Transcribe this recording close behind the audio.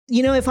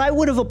if I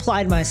would have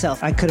applied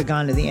myself, I could have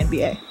gone to the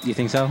NBA. You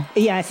think so?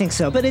 Yeah, I think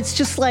so. But it's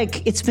just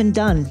like, it's been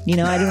done.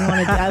 I didn't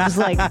want to, I was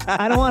like,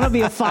 I don't want to be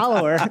a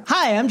follower.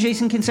 Hi, I'm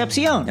Jason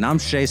Concepcion. And I'm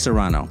Shea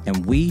Serrano.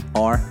 And we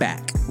are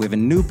back. We have a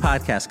new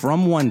podcast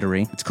from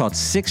Wondery. It's called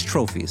Six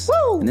Trophies.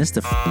 Woo! And it's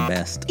the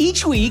best.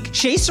 Each week,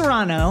 Shea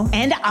Serrano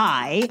and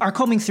I are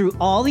combing through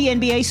all the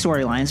NBA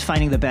storylines,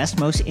 finding the best,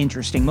 most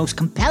interesting, most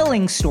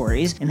compelling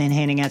stories, and then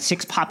handing out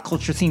 6 pop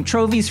culture themed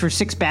trophies for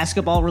 6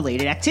 basketball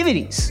related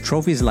activities.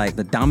 Trophies like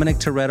the Dominic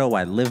Toretto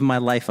I Live My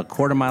Life a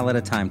Quarter Mile at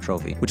a Time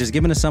trophy, which is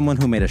given to someone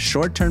who made a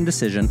short-term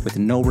decision with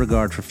no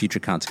regard for future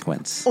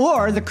consequence.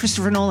 Or the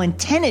Christopher Nolan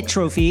Tenet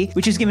trophy,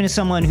 which is given to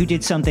someone who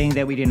did something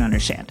that we didn't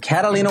understand.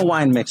 Catalina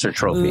Wine Mixer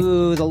trophy.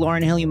 Ooh, the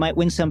Lauryn Hill, you might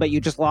win some, but you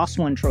just lost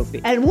one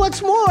trophy. And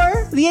what's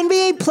more, the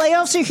NBA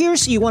playoffs are here,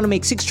 so you want to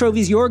make Six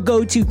Trophies your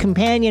go-to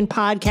companion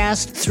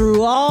podcast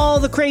through all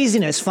the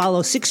craziness.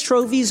 Follow Six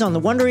Trophies on the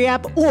Wondery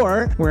app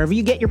or wherever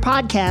you get your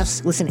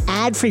podcasts. Listen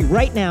ad-free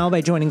right now by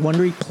joining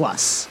Wondery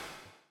Plus.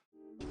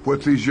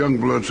 What these young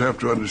bloods have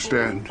to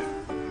understand,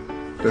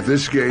 that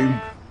this game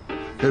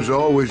has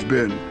always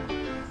been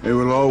and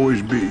will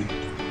always be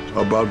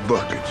about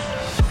buckets.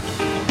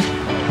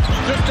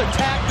 Just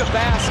attack the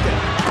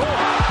basket.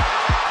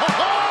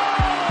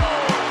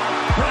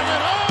 Bring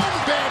it on,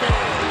 baby.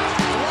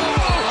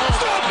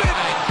 Stop it.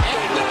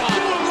 Not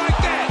do it like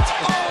that.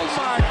 Oh,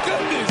 my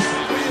goodness.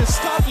 Will you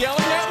stop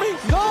yelling at me?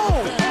 No.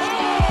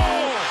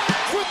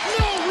 With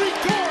no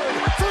regard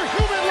for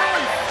human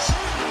life.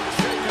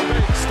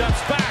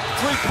 Steps back.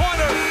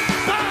 Three-pointer.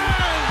 Bang.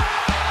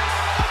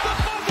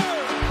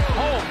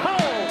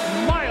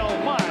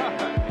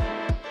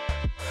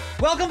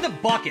 Welcome to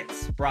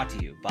Buckets, brought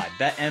to you by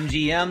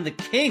BetMGM, the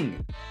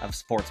king of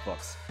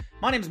sportsbooks.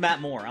 My name's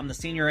Matt Moore. I'm the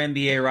senior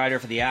NBA writer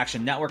for the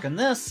Action Network, and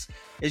this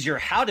is your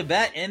How to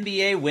Bet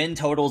NBA Win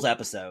Totals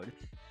episode.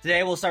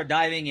 Today, we'll start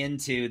diving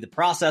into the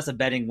process of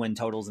betting win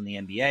totals in the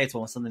NBA. It's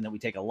something that we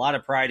take a lot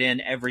of pride in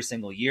every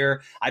single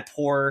year. I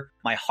pour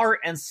my heart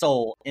and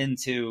soul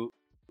into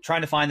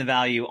trying to find the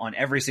value on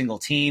every single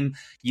team.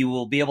 You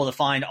will be able to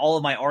find all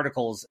of my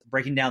articles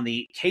breaking down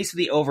the case for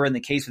the over and the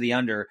case for the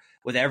under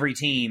with every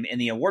team in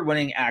the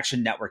award-winning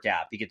Action Network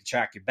app. You get to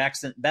track your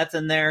bets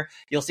in there.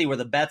 You'll see where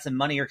the bets and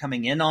money are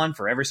coming in on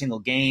for every single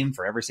game,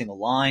 for every single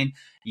line.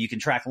 You can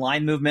track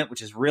line movement,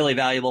 which is really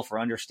valuable for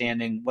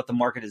understanding what the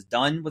market has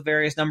done with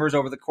various numbers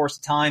over the course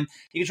of time.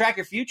 You can track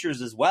your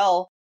futures as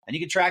well, and you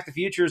can track the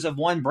futures of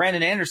one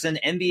Brandon Anderson,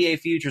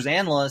 NBA futures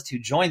analyst, who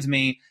joins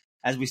me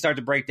as we start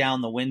to break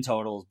down the win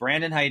totals.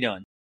 Brandon, how you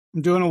doing?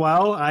 I'm doing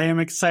well. I am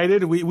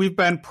excited. We've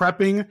been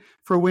prepping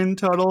for win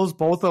totals,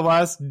 both of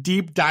us,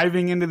 deep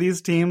diving into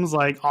these teams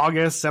like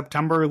August,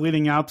 September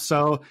leading up.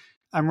 So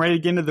I'm ready to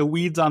get into the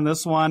weeds on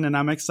this one, and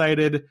I'm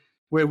excited.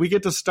 We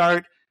get to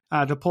start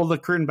to pull the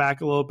curtain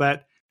back a little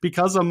bit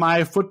because of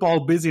my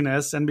football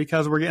busyness and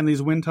because we're getting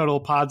these win total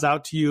pods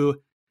out to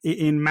you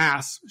in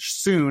mass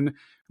soon.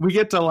 We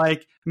get to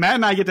Matt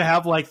and I get to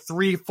have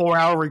 3-4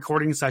 hour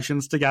recording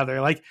sessions together.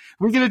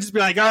 We get to just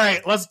be all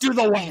right, let's do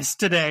the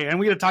West today. And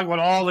we get to talk about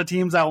all the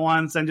teams at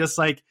once and just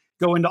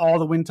go into all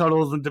the win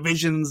totals and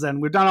divisions.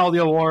 And we've done all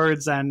the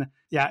awards. And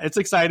yeah, it's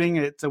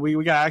exciting.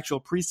 We got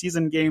actual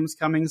preseason games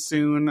coming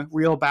soon,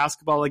 real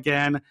basketball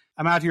again.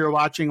 I'm out here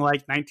watching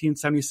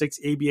 1976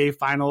 ABA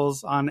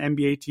finals on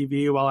NBA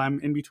TV while I'm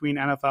in between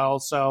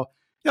NFL. So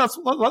yeah,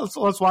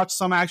 let's watch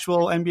some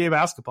actual NBA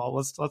basketball.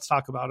 Let's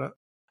talk about it.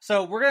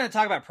 So we're going to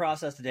talk about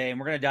process today, and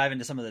we're going to dive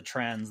into some of the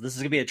trends. This is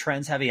going to be a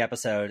trends-heavy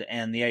episode,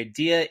 and the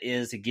idea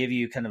is to give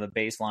you kind of a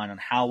baseline on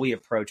how we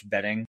approach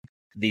betting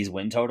these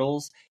win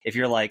totals. If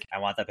you're like, I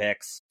want the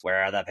picks,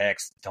 where are the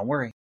picks? Don't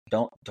worry.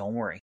 Don't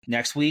worry.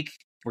 Next week,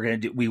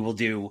 we will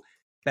do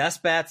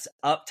best bets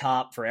up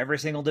top for every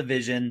single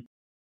division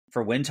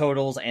for win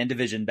totals and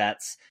division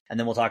bets, and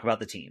then we'll talk about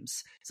the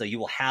teams. So you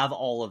will have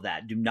all of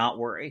that. Do not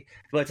worry.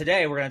 But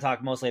today, we're going to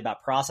talk mostly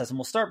about process, and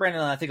we'll start, Brandon,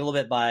 I think a little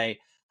bit by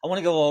I want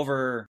to go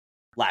over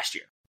last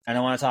year, and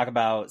I want to talk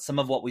about some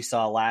of what we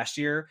saw last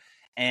year.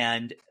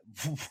 And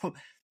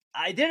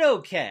I did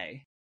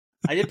okay.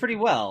 I did pretty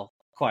well,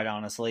 quite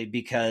honestly,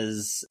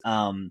 because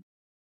I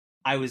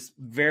was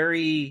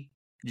very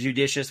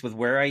judicious with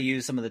where I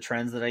used some of the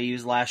trends that I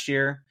used last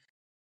year.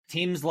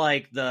 Teams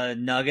like the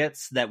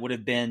Nuggets that would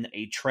have been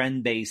a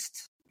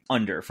trend-based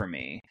under for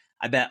me,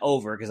 I bet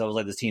over because I was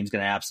like, this team's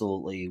going to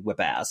absolutely whip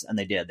ass. And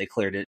they did. They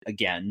cleared it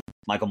again.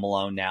 Michael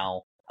Malone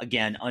now,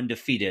 again,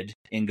 undefeated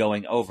in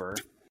going over.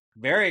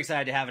 Very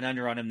excited to have an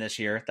under on him this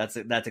year. That's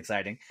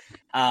exciting.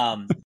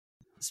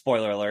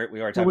 Spoiler alert.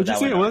 We already talked about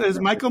that one. Is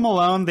Michael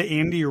Malone the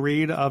Andy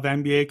Reid of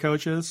NBA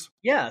coaches?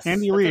 Yes.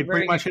 Andy Reid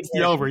pretty much hits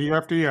the over year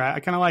after year. I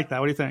kind of like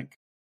that. What do you think?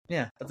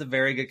 Yeah, that's a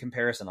very good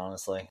comparison,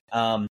 honestly.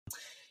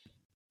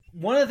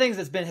 One of the things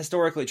that's been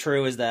historically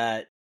true is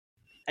that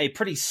a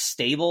pretty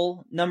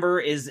stable number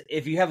is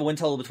if you have a win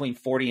total between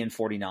 40 and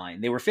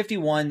 49. They were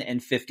 51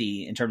 and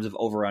 50 in terms of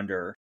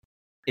over-under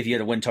if you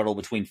had a win total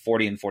between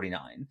 40 and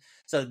 49.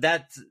 So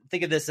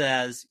think of this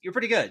as you're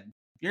pretty good.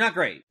 You're not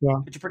great,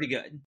 but you're pretty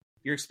good.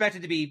 You're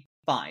expected to be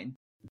fine.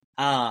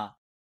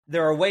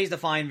 there are ways to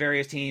find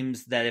various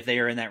teams that if they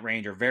are in that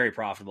range are very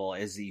profitable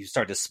as you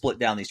start to split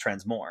down these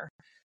trends more.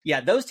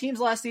 Yeah, those teams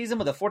last season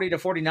with a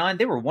 40-49,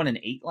 they were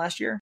 1-8 last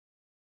year.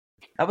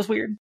 That was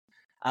weird.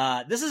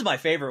 This is my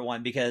favorite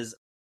one because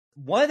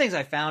one of the things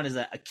I found is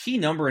that a key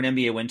number in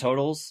NBA win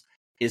totals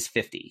is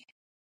 50.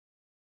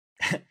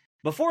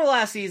 Before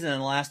last season, in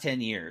the last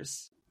 10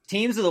 years,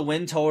 teams with a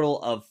win total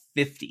of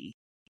 50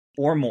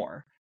 or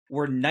more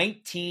were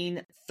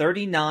 19,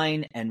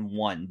 39, and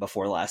 1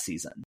 before last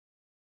season.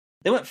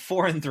 They went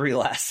 4-3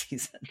 last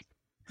season.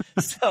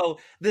 So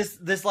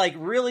this like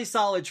really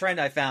solid trend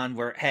I found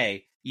where,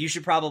 hey, you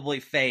should probably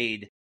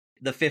fade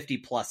the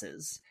 50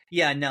 pluses.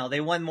 Yeah, no, they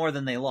won more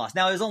than they lost.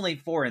 Now it was only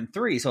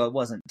 4-3, so it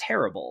wasn't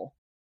terrible,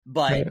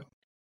 but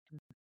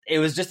it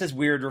was just this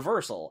weird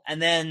reversal.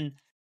 And then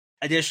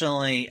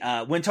additionally,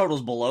 win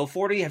totals below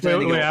 40 have to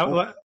go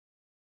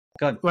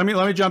ahead. Let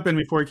me jump in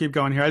before we keep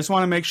going here. I just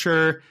want to make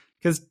sure,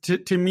 because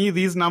to me,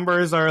 these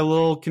numbers are a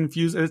little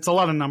confused. It's a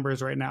lot of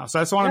numbers right now. So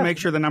I just want to make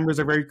sure the numbers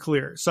are very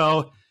clear.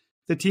 So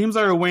the teams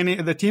that are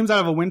winning, the teams that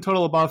have a win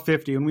total above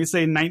 50, when we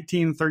say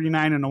 19,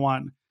 39, and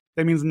 1,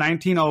 that means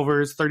 19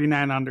 overs,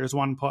 39 unders,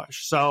 1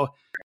 push. So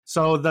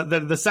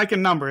the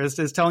second number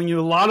is telling you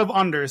a lot of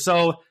unders.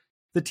 So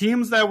the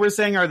teams that we're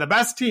saying are the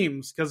best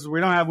teams, because we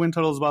don't have win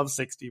totals above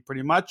 60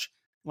 pretty much,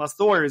 unless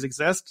the Warriors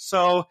exist.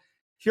 So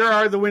here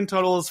are the win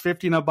totals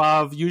 50 and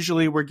above.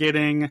 Usually we're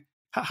getting,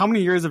 how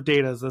many years of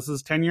data is this?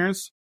 Is 10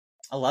 years?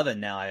 11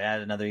 now. I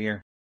add another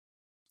year.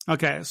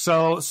 Okay,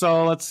 so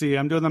let's see.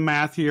 I'm doing the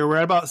math here. We're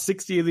at about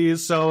 60 of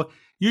these. So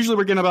usually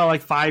we're getting about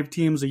like 5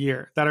 teams a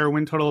year that are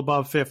win total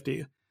above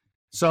 50.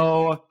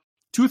 So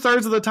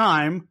 2/3 of the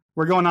time,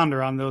 we're going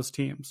under on those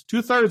teams.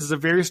 2/3 is a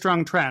very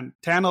strong trend.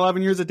 10,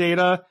 11 years of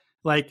data.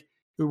 Like,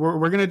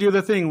 we're going to do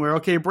the thing where,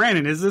 okay,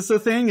 Brandon, is this a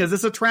thing? Is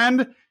this a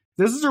trend?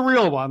 This is a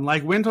real one.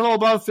 Like, win total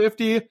above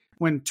 50,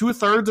 when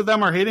 2/3 of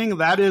them are hitting,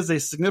 that is a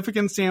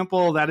significant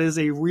sample. That is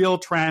a real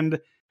trend.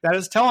 That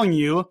is telling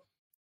you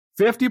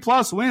 50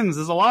 plus wins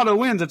is a lot of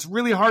wins. It's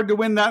really hard to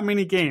win that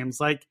many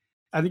games. Like,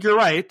 I think you're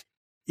right.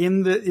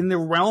 In the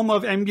realm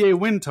of NBA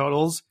win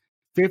totals,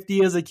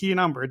 50 is a key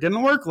number. It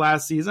didn't work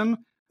last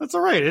season. That's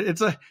all right.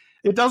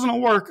 It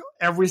doesn't work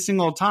every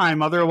single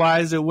time.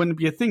 Otherwise, it wouldn't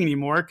be a thing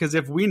anymore, because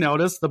if we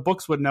notice, the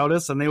books would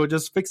notice and they would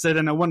just fix it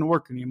and it wouldn't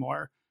work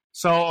anymore.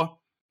 So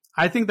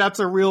I think that's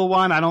a real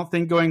one. I don't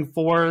think going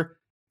four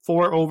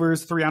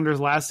overs, 3 unders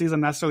last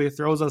season necessarily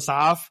throws us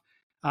off.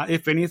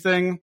 If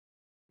anything,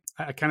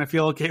 I kind of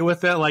feel okay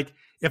with it. Like,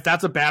 if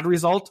that's a bad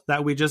result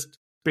that we just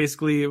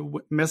basically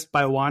missed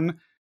by 1,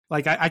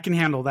 like I can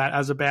handle that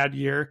as a bad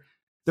year.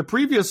 The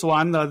previous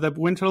one, the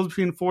win totals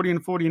between 40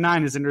 and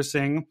 49 is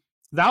interesting.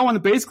 That one,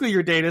 basically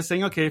your data is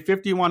saying, okay,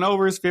 51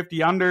 overs, 50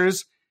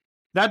 unders.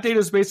 That data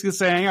is basically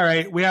saying, all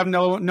right, we have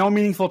no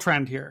meaningful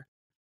trend here.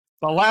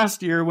 But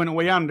last year went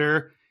way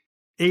under.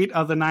 8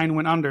 of the 9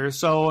 went under.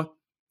 So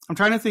I'm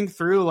trying to think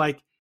through,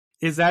 like,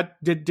 is that,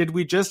 did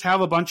we just have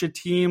a bunch of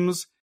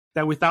teams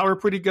that we thought were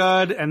pretty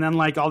good, and then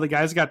like all the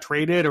guys got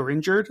traded or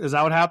injured? Is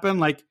that what happened?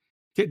 Like,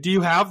 do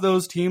you have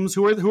those teams?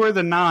 Who are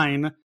the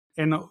 9,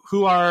 and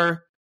who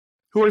are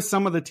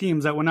some of the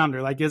teams that went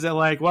under? Like, is it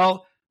like,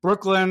 well,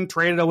 Brooklyn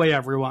traded away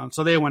everyone,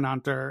 so they went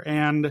under,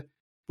 and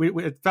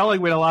it felt like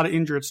we had a lot of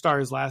injured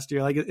stars last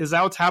year. Like, is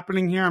that what's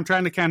happening here? I'm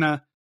trying to kind of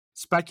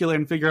speculate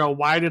and figure out,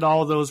 why did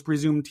all those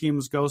presumed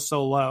teams go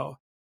so low?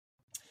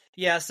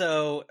 Yeah,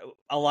 so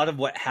a lot of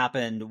what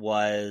happened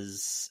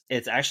was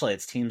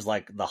it's teams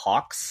like the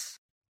Hawks.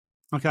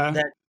 Okay.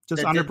 That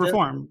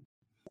underperformed.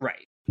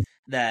 Right.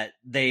 That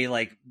they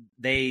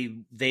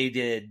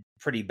did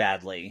pretty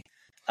badly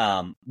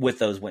with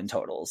those win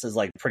totals is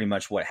like pretty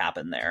much what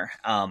happened there.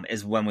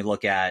 Is when we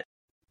look at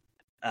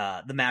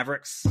the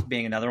Mavericks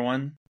being another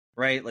one,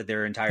 right? Like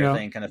their entire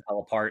thing kind of fell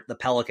apart. The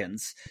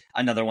Pelicans,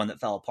 another one that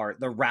fell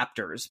apart. The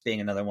Raptors being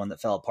another one that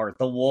fell apart.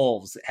 The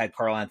Wolves had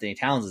Karl Anthony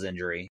Towns'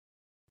 injury.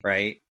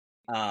 Right.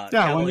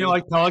 When you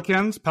like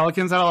Pelicans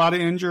had a lot of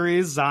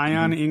injuries.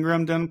 Zion,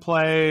 Ingram didn't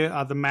play.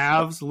 The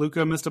Mavs,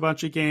 Luka missed a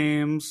bunch of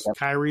games. Yep.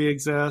 Kyrie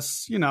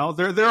exists. You know,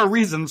 there are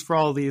reasons for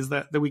all of these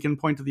that we can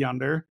point to the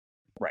under.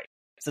 Right.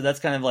 So that's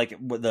kind of like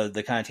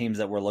the kind of teams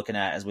that we're looking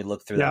at as we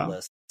look through that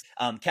list.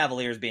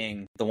 Cavaliers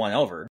being the one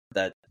over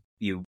that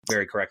you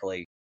very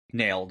correctly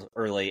nailed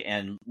early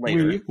and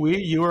later.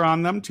 You were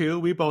on them too.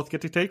 We both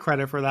get to take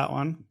credit for that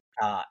one.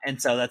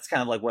 And so that's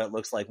kind of like what it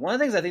looks like. One of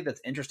the things I think that's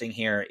interesting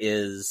here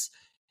is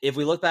if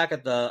we look back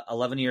at the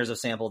 11 years of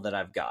sample that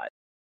I've got,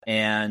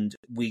 and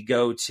we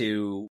go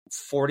to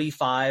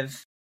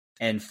 45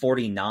 and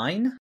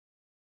 49,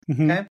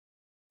 okay,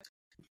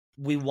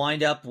 we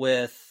wind up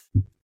with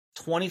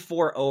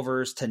 24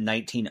 overs to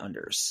 19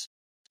 unders.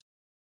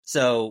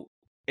 So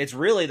it's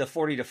really the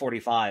 40 to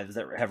 45s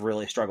that have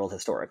really struggled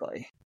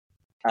historically.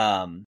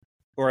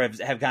 Or have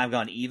kind of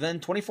gone even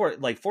 24,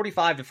 like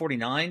 45 to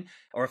 49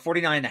 or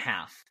 49 and a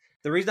half.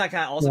 The reason I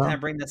kind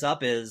of bring this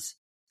up is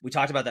we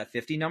talked about that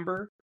 50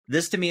 number.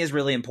 This to me is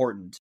really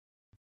important.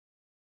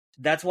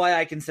 That's why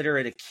I consider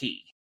it a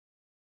key.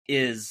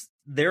 Is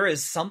there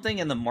is something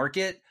in the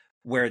market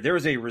where there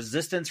is a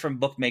resistance from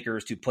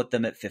bookmakers to put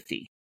them at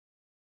 50.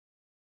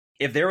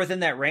 If they're within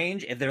that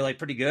range, if they're like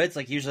pretty good, it's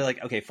like usually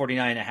like, okay,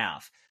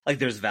 49.5. Like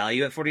there's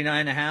value at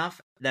 49.5.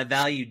 That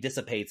value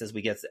dissipates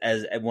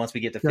as once we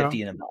get to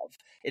 50 and above.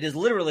 It is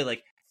literally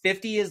like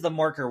 50 is the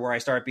marker where I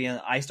start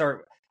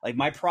like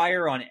my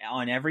prior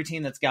on every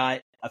team that's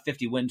got a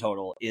 50 win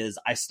total is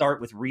I start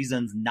with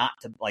reasons not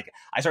to, like,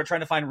 I start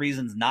trying to find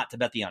reasons not to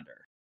bet the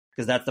under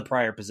because that's the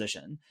prior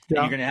position. Yeah.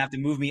 And you're going to have to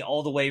move me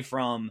all the way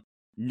from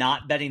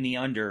not betting the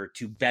under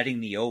to betting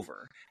the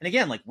over. And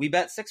again, like we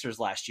bet Sixers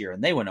last year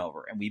and they went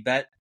over, and we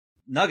bet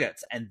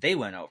Nuggets and they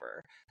went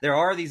over. There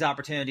are these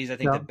opportunities, I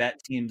think, to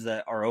bet teams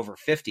that are over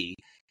 50,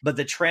 but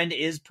the trend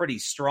is pretty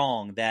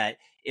strong that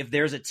if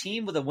there's a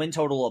team with a win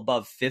total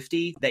above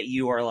 50 that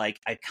you are like,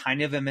 I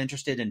kind of am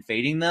interested in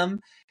fading them,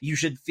 you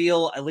should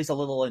feel at least a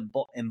little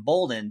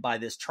emboldened by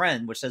this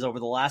trend, which says over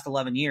the last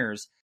 11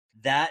 years,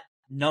 that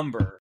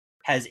number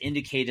has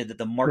indicated that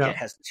the market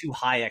has too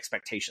high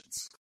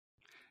expectations.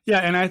 Yeah,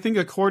 and I think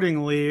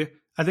accordingly,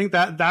 I think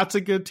that's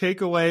a good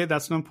takeaway.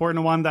 That's an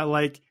important one, that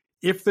like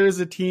if there's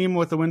a team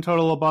with a win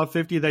total above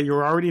 50 that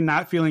you're already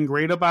not feeling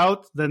great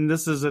about, then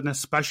this is an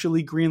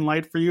especially green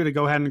light for you to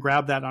go ahead and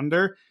grab that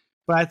under.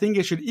 But I think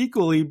it should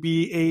equally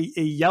be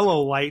a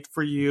yellow light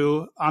for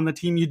you on the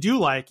team you do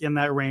like in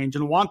that range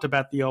and want to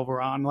bet the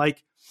over on.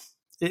 Like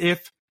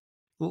if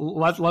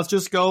let's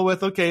just go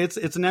with, okay, it's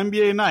an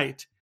NBA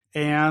night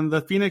and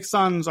the Phoenix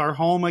Suns are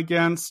home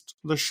against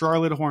the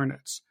Charlotte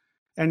Hornets.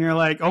 And you're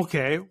like,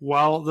 okay,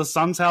 well, the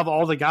Suns have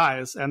all the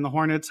guys and the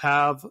Hornets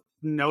have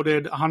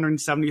noted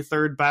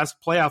 173rd best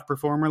playoff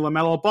performer,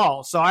 LaMelo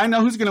Ball. So I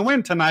know who's going to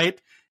win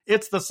tonight.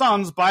 It's the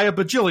Suns by a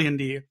bajillion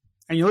D.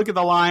 And you look at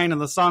the line and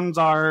the Suns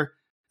are,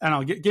 I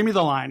don't know, give me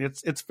the line.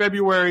 It's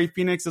February.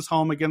 Phoenix is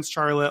home against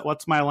Charlotte.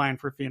 What's my line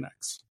for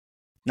Phoenix?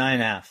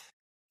 9.5.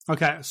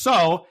 Okay.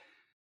 So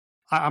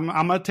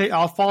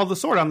I'll follow the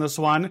sword on this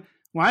one.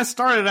 When I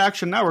started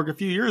Action Network a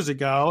few years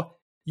ago,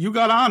 you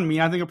got on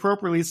me, I think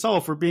appropriately so,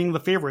 for being the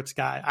favorites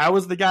guy. I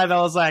was the guy that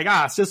was like,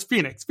 it's just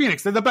Phoenix.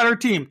 Phoenix, they're the better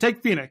team.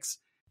 Take Phoenix.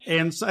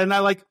 And I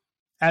like,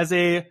 as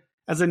a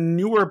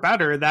newer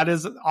bettor, that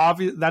is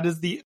obvious. That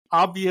is the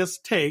obvious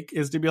take,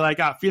 is to be like,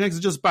 Phoenix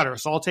is just better,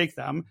 so I'll take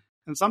them.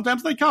 And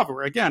sometimes they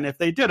cover. Again, if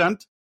they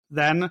didn't,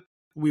 then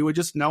we would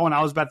just know and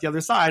I was bet the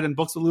other side and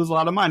books would lose a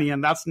lot of money.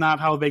 And that's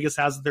not how Vegas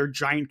has their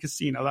giant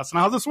casino. That's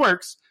not how this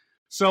works.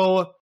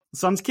 So the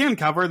Suns can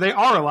cover. They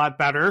are a lot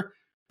better.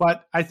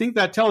 But I think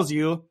that tells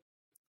you,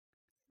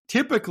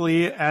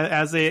 typically,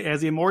 as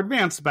a more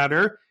advanced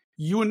bettor,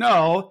 you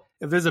know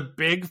if there's a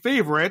big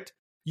favorite,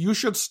 you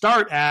should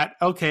start at,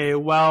 okay,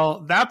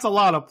 well, that's a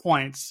lot of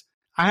points.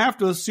 I have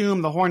to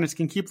assume the Hornets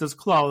can keep this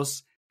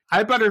close.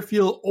 I better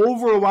feel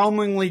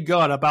overwhelmingly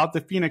good about the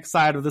Phoenix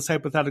side of this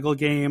hypothetical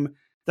game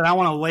that I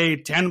want to lay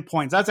 10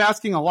 points. That's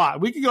asking a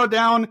lot. We could go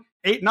down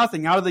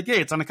 8-0 out of the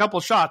gates on a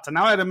couple shots, and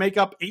now I had to make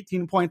up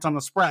 18 points on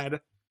the spread.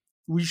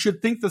 We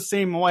should think the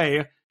same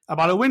way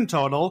about a win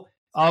total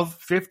of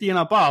 50 and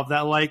above,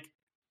 that like,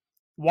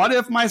 what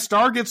if my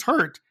star gets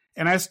hurt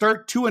and I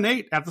start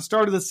 2-8 at the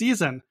start of the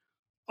season?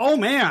 Oh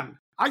man,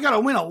 I got to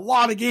win a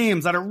lot of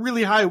games at a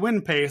really high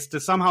win pace to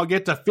somehow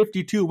get to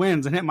 52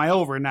 wins and hit my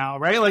over now,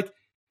 right? Like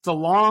it's a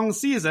long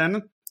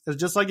season. It's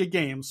just like a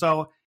game.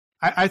 So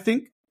I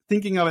think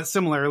thinking of it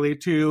similarly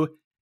to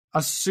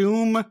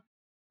assume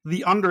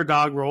the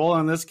underdog role,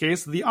 in this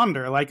case, the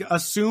under, like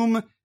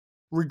assume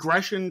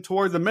regression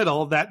toward the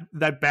middle, that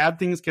bad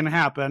things can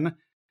happen.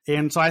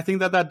 And so I think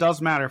that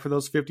does matter for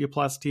those 50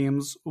 plus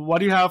teams. What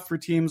do you have for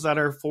teams that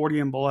are 40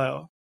 and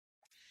below?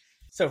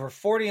 So for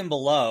 40 and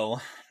below,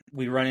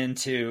 we run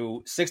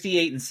into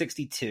 68 and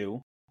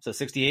 62. So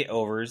 68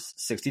 overs,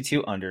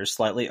 62 unders,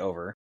 slightly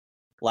over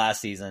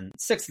last season,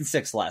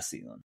 6-6 last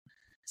season.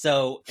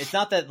 So it's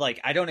not that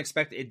like, I don't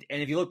expect it.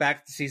 And if you look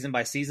back season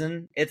by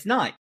season, it's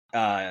not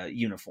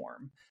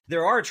uniform.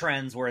 There are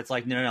trends where it's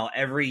like, no,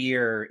 every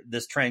year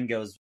this trend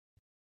goes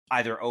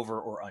either over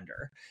or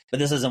under. But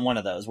this isn't one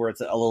of those where it's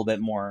a little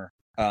bit more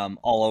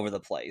all over the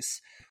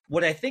place.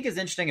 What I think is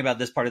interesting about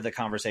this part of the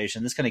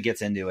conversation, this kind of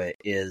gets into it,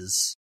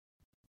 is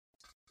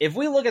if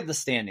we look at the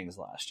standings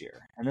last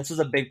year, and this was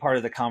a big part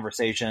of the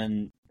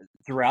conversation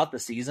throughout the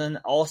season,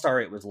 All-Star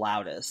it was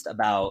loudest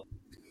about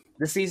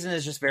this season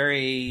is just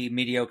very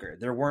mediocre.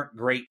 There weren't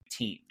great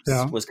teams,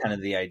 was kind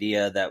of the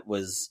idea that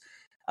was,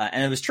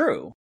 and it was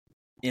true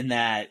in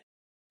that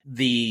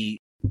the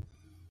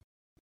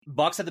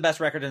Bucks had the best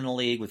record in the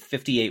league with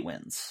 58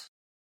 wins,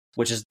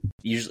 which is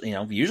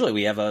usually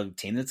we have a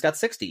team that's got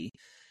 60,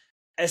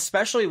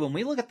 especially when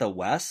we look at the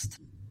West.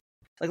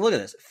 Like, look at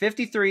this: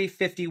 53,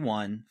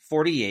 51,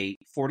 48,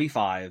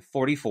 45,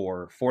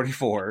 44,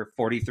 44,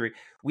 43.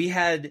 We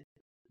had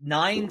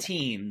 9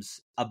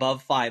 teams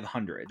above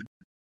 500,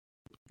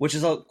 which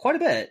is quite a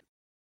bit,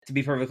 to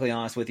be perfectly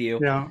honest with you.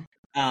 Yeah.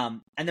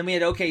 And then we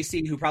had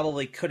OKC, who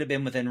probably could have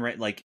been within,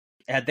 like,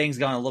 had things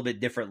gone a little bit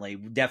differently,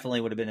 definitely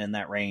would have been in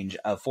that range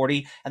of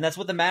 40. And that's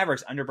with the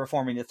Mavericks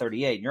underperforming to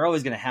 38. And you're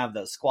always going to have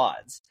those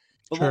squads.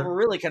 But what we're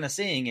really kind of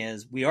seeing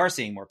is we are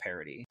seeing more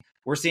parity.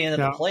 We're seeing that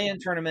the play-in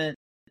tournament,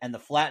 and the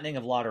flattening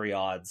of lottery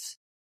odds,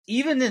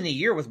 even in a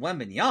year with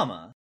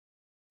Wembanyama,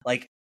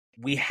 like,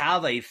 we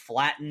have a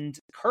flattened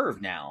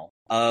curve now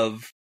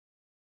of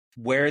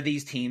where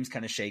these teams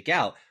kind of shake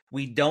out.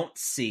 We don't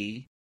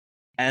see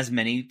as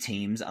many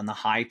teams on the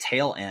high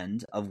tail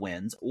end of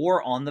wins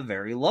or on the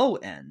very low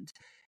end.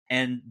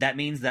 And that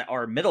means that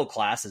our middle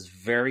class is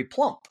very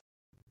plump.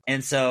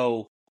 And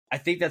so I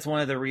think that's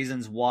one of the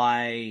reasons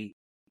why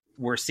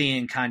we're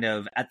seeing kind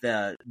of at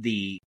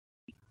the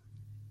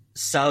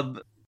sub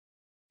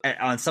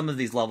on some of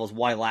these levels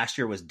why last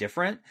year was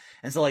different.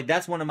 And so, like,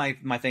 that's one of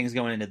my things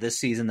going into this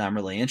season that I'm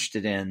really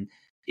interested in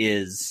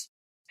is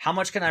how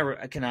much can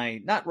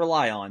I not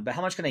rely on, but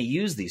how much can I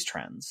use these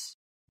trends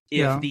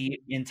if the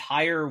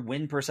entire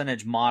win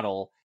percentage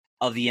model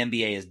of the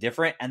NBA is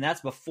different. And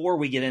that's before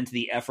we get into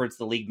the efforts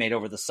the league made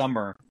over the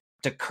summer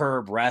to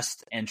curb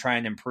rest and try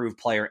and improve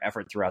player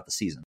effort throughout the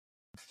season.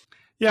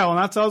 Yeah, well,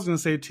 that's what I was going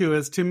to say too,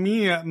 is to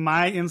me,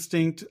 my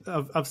instinct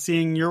of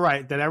seeing, you're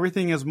right, that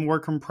everything is more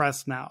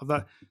compressed now.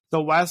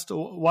 The West,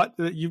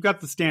 you've got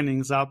the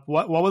standings up.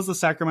 What was the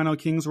Sacramento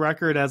Kings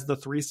record as the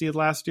 3 seed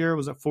last year?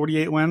 Was it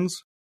 48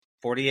 wins?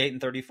 48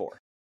 and 34.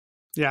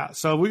 Yeah,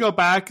 so we go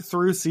back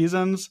through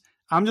seasons.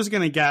 I'm just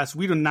going to guess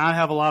we do not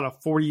have a lot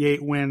of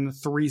 48 win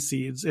 3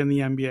 seeds in the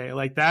NBA.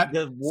 Like that,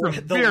 the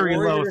very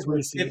low Warriors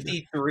 3 seed.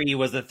 53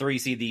 was the 3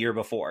 seed the year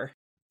before.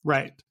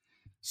 Right.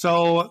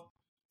 So,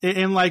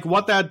 and like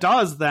what that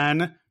does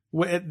then,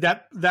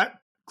 that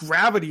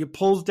gravity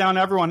pulls down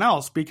everyone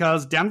else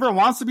because Denver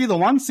wants to be the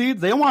 1 seed.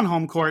 They want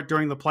home court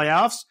during the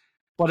playoffs.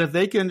 But if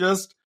they can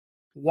just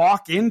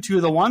walk into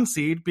the 1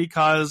 seed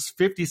because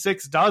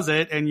 56 does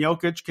it and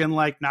Jokic can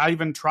like not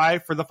even try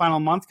for the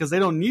final month because they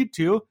don't need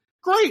to,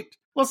 great.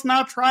 Let's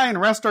not try and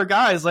rest our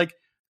guys. Like,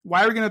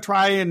 why are we going to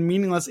try in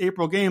meaningless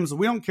April games?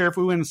 We don't care if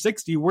we win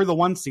 60. We're the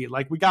 1 seed.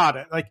 Like, we got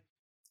it. Like,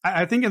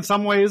 I think in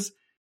some ways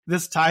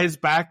this ties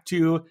back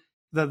to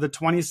the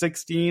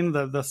 2016,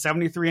 the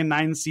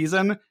 73-9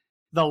 season,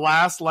 the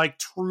last like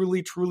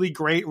truly, truly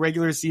great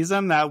regular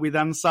season that we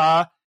then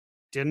saw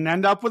didn't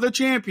end up with a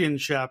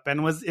championship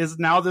and is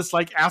now this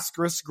like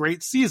asterisk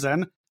great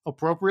season,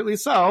 appropriately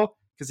so,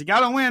 because you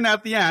got to win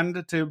at the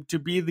end to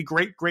be the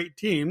great, great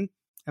team.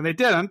 And they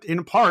didn't,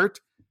 in part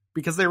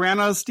because they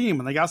ran out of steam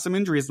and they got some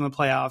injuries in the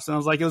playoffs. And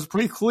it was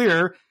pretty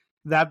clear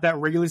that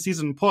regular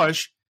season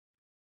push,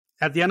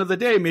 at the end of the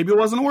day, maybe it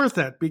wasn't worth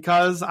it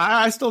because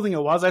I still think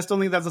it was. I still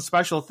think that's a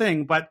special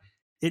thing, but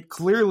it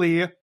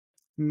clearly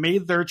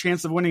made their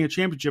chance of winning a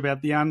championship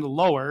at the end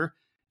lower.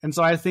 And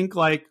so I think,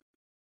 like,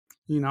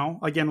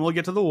 again, we'll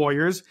get to the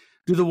Warriors.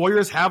 Do the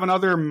Warriors have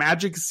another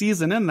magic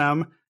season in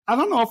them? I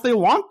don't know if they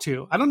want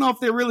to. I don't know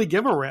if they really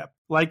give a rip.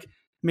 Like,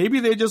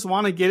 maybe they just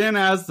want to get in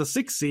as the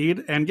 6th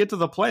seed and get to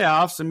the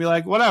playoffs and be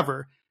like,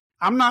 whatever.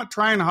 I'm not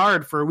trying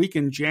hard for a week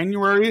in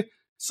January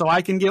so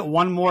I can get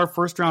one more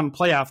first-round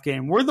playoff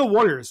game. We're the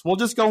Warriors. We'll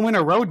just go win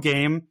a road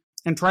game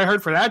and try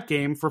hard for that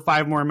game for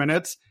 5 more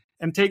minutes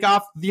and take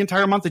off the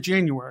entire month of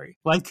January.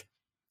 Like,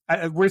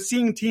 we're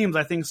seeing teams,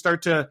 I think,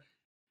 start to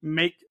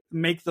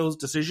make those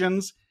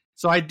decisions.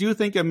 So I do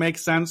think it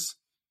makes sense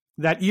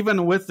that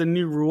even with the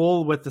new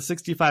rule, with the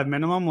 65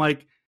 minimum,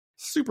 like,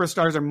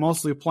 superstars are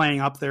mostly playing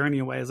up there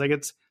anyways. Like,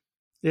 it's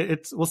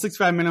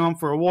 65 minimum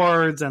for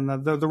awards and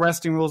the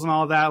resting rules and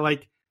all that.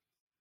 Like,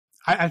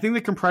 I think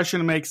the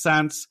compression makes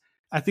sense.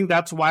 I think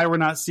that's why we're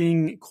not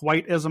seeing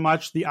quite as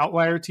much the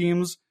outlier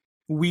teams.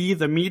 We,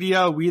 the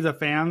media, we, the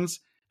fans,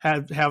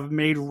 have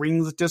made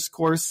rings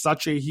discourse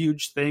such a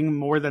huge thing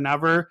more than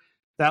ever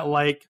that,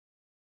 like,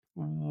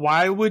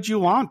 why would you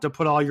want to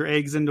put all your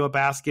eggs into a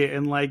basket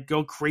and, like,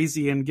 go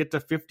crazy and get to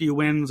 50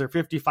 wins or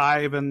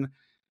 55? And,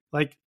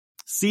 like,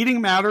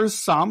 seeding matters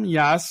some,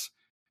 yes,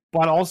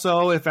 but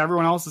also if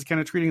everyone else is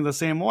kind of treating it the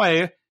same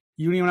way,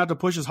 you don't even have to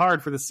push as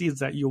hard for the seeds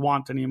that you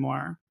want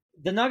anymore.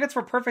 The Nuggets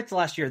were perfect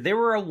last year. They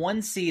were a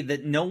 1 seed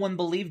that no one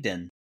believed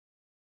in.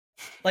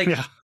 Like,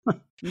 yeah.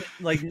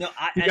 Like, no,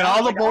 you got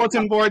all the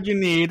bulletin board you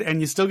need, and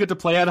you still get to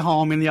play at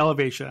home in the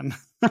elevation.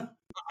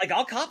 Like,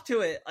 I'll cop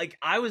to it. Like,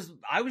 I was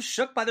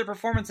shook by their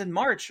performance in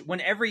March, when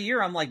every year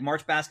I'm like,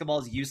 March basketball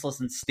is useless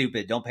and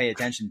stupid. Don't pay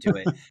attention to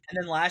it. And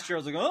then last year I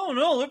was like, oh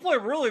no, they play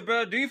really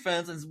bad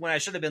defense. And when I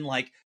should have been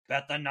like,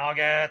 bet the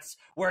Nuggets,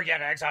 we're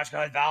getting such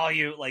good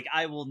value. Like,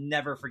 I will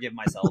never forgive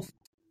myself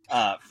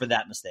for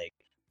that mistake.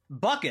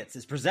 Buckets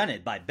is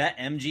presented by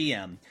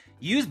BetMGM.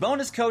 Use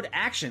bonus code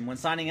ACTION when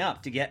signing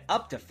up to get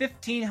up to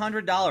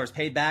 $1,500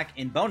 paid back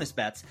in bonus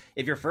bets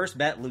if your first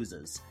bet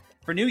loses.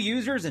 For new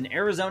users in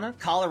Arizona,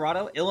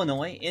 Colorado,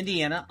 Illinois,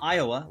 Indiana,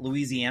 Iowa,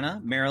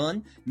 Louisiana,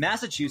 Maryland,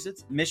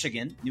 Massachusetts,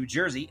 Michigan, New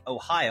Jersey,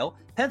 Ohio,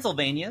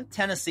 Pennsylvania,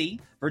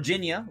 Tennessee,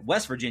 Virginia,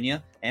 West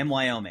Virginia, and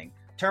Wyoming.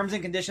 Terms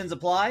and conditions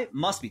apply.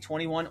 Must be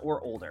 21 or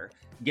older.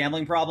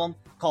 Gambling problem?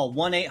 Call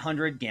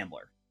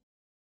 1-800-GAMBLER.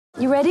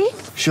 You ready?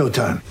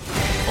 Showtime.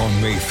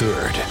 On May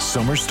 3rd,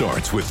 summer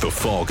starts with The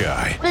Fall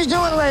Guy. Let's do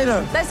it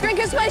later. Let's drink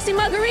a spicy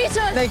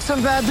margarita. Make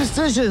some bad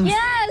decisions.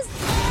 Yes!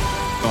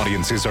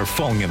 audiences are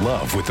falling in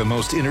love with the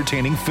most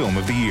entertaining film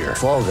of the year.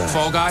 Fall Guy.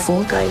 Fall Guy?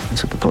 Fall Guy.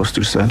 That's what the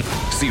poster said.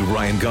 See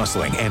Ryan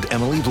Gosling and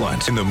Emily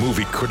Blunt in the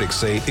movie critics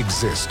say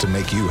exists to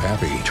make you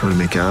happy. Trying to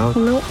make it out?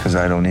 Nope. Because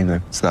I don't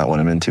either. It's not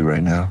what I'm into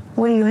right now.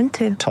 What are you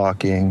into?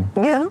 Talking.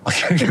 Yeah.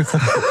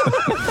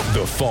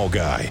 The Fall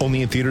Guy.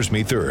 Only in theaters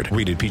May 3rd.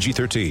 Rated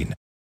PG-13.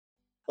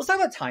 Let's talk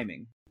about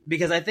timing,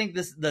 because I think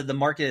the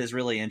market is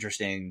really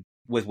interesting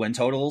with win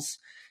totals.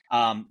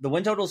 The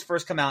win totals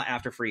first come out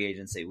after free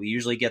agency. We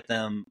usually get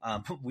them.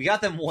 We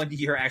got them 1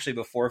 year actually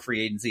before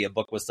free agency. A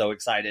book was so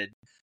excited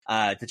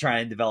to try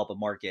and develop a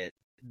market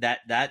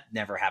that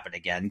never happened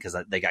again because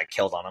they got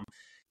killed on them.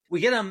 We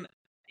get them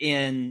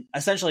in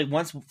essentially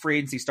once free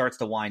agency starts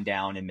to wind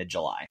down in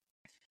mid-July,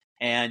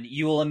 and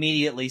you will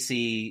immediately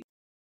see,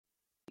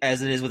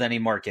 as it is with any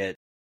market,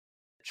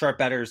 sharp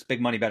bettors,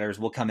 big money bettors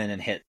will come in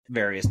and hit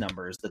various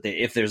numbers that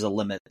if there's a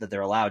limit that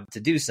they're allowed to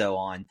do so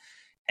on.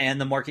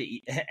 And the market,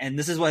 and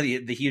this is one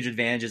of the huge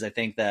advantages I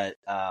think that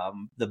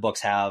the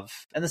books have,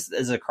 and this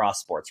is across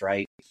sports,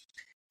 right?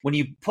 When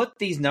you put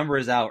these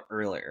numbers out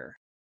earlier,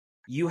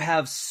 you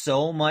have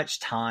so much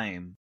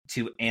time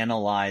to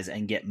analyze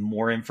and get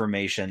more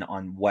information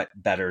on what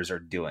bettors are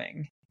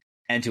doing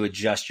and to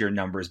adjust your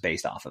numbers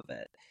based off of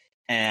it.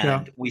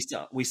 And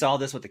we saw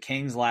this with the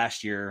Kings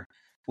last year.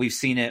 We've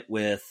seen it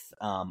with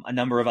a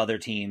number of other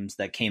teams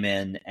that came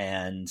in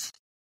and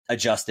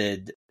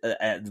adjusted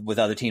with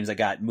other teams that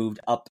got moved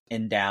up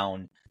and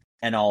down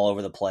and all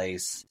over the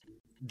place.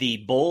 The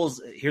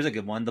Bulls, here's a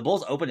good one. The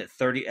Bulls opened at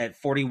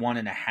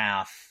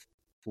 41.5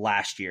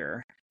 last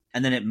year,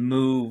 and then it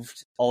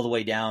moved all the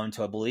way down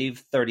to, I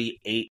believe,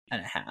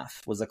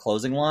 38.5 was the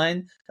closing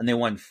line, and they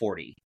won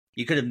 40.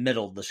 You could have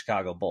middled the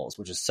Chicago Bulls,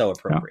 which is so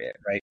appropriate,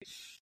 right?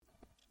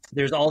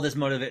 There's all this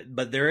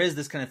but there is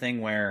this kind of thing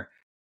where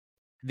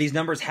these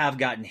numbers have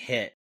gotten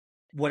hit.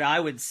 What I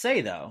would say,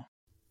 though,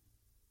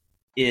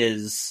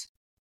 is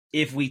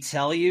if we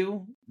tell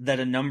you that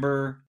a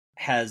number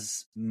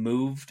has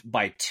moved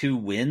by 2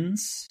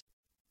 wins,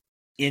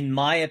 in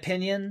my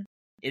opinion,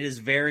 it is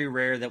very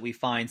rare that we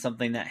find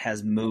something that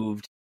has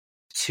moved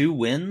 2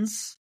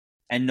 wins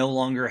and no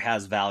longer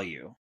has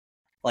value.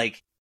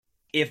 Like,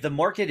 if the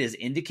market is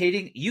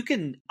indicating, you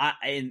can,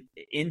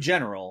 in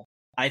general,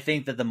 I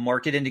think that the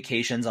market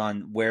indications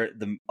on where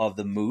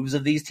the moves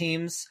of these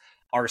teams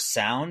are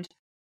sound.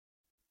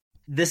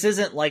 This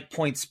isn't like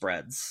point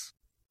spreads,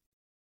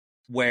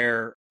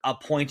 where a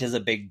point is a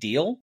big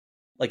deal,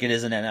 like it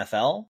is in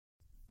NFL,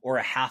 or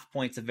a half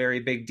point's a very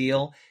big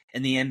deal.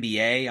 In the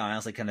NBA, I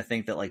honestly kind of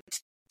think that like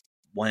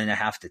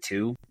 1.5 to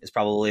 2 is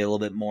probably a little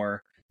bit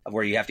more of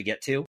where you have to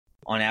get to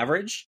on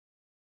average.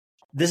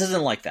 This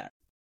isn't like that,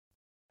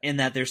 in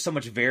that there's so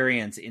much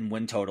variance in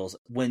win totals.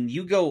 When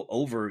you go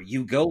over,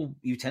 you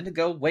tend to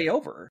go way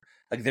over.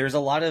 Like, there's a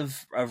lot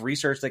of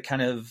research that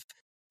kind of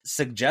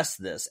suggests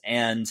this.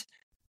 And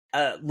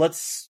I'm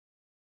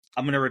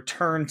going to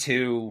return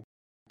to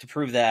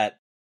prove that.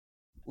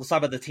 Let's talk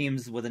about the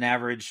teams with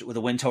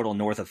a win total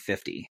north of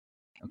 50.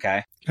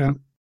 Okay. Yeah.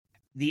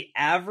 The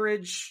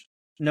average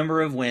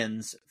number of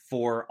wins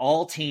for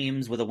all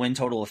teams with a win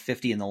total of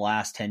 50 in the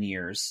last 10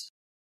 years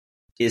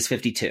is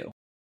 52.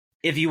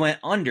 If you went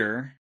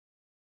under,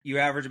 you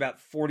average about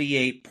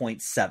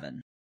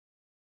 48.7.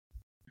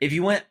 If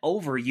you went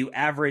over, you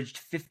averaged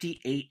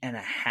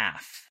 58.5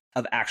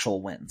 of actual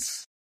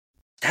wins.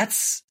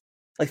 That's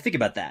like, think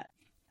about that.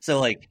 So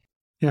like,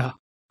 yeah,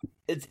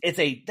 that's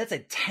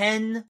a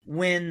 10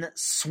 win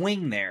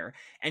swing there.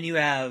 And you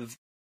have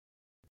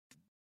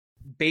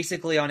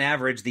basically on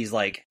average these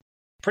like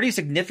pretty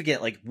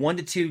significant, like 1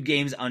 to 2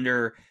 games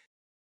under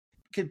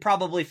could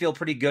probably feel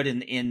pretty good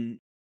in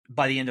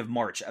by the end of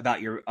March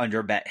about your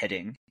under bet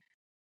hitting.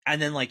 And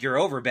then like your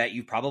over bet,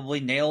 you probably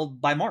nailed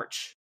by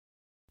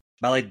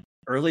like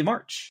early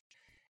March.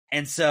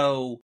 And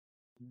so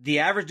the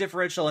average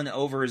differential in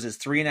overs is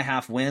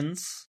 3.5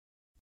 wins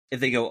if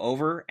they go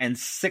over, and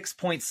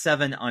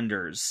 6.7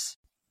 unders.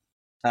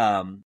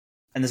 And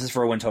this is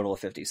for a win total of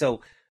 50. So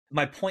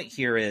my point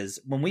here is,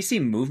 when we see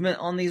movement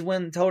on these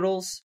win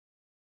totals,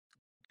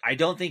 I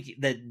don't think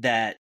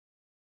that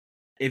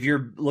if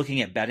you're looking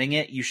at betting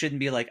it, you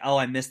shouldn't be like, oh,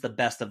 I missed the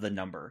best of the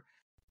number.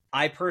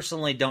 I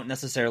personally don't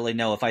necessarily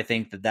know if I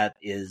think that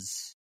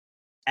is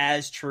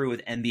as true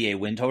with NBA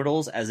win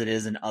totals as it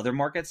is in other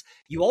markets.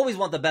 You always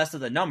want the best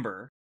of the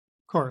number,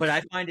 of course, but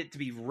I find it to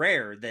be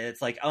rare that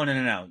it's like, oh,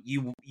 no.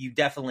 You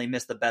definitely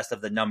missed the best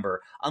of the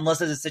number,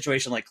 unless it's a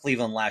situation like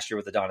Cleveland last year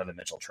with the Donovan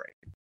Mitchell trade.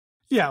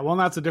 Yeah, well,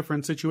 that's a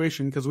different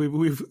situation because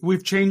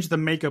we've changed the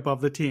makeup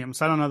of the team.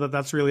 So I don't know that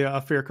that's really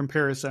a fair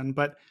comparison.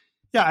 But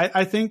yeah,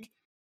 I think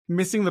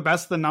missing the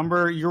best of the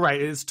number, you're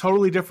right, is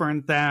totally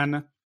different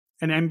than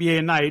an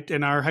NBA night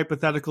in our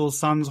hypothetical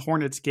Suns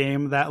Hornets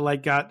game that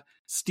like got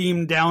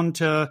steamed down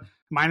to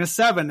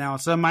 -7 now,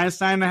 so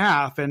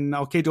 -9.5. And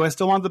okay, do I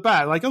still want the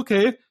bet? Like,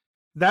 okay,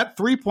 that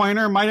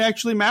 3-pointer might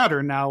actually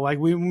matter now. Like,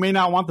 we may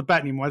not want the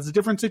bet anymore. It's a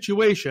different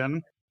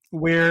situation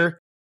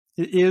where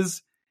it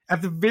is,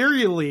 at the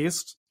very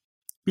least,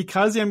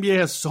 because the NBA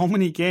has so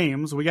many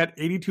games, we got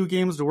 82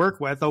 games to work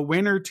with. A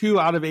win or two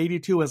out of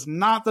 82 is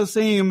not the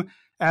same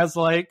as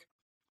like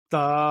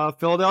the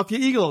Philadelphia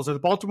Eagles or the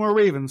Baltimore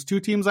Ravens, two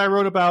teams I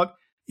wrote about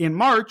in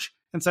March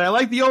and said I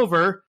like the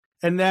over,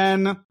 and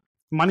then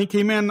money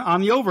came in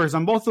on the overs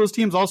on both those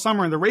teams all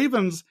summer, and the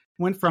Ravens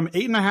went from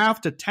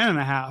 8.5 to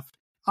 10.5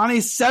 on a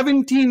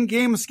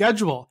 17-game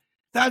schedule.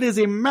 That is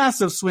a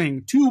massive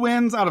swing. 2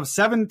 wins out of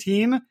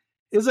 17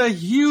 is a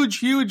huge,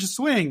 huge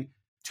swing.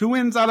 2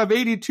 wins out of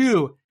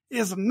 82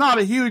 is not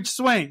a huge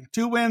swing.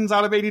 2 wins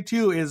out of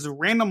 82 is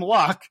random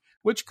luck,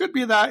 which could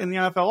be that in the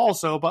NFL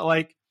also, but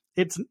like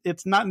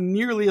it's not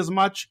nearly as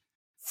much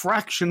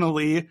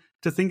fractionally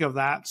to think of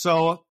that.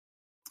 So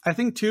I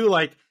think too,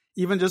 like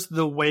even just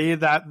the way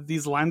that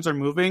these lines are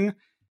moving,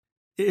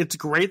 it's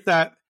great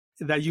that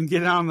you can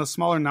get it on the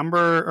smaller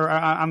number or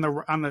on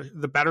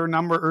the better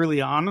number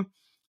early on.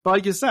 But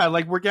like you said,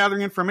 like we're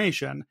gathering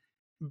information.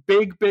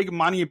 Big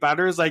money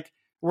bettors, like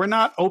we're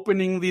not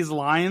opening these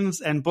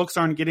lines and books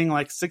aren't getting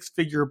like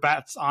 6-figure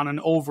bets on an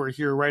over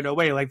here right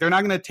away. Like they're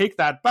not going to take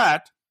that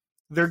bet.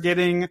 They're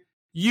getting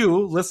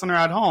you, listener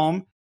at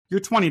home,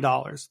 your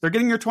 $20. They're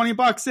getting your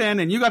 $20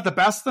 in, and you got the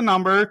best of the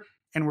number,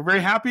 and we're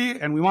very happy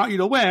and we want you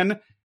to win.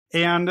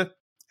 And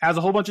as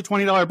a whole bunch of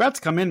 $20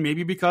 bets come in,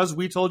 maybe because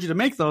we told you to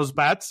make those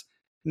bets,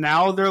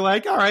 now they're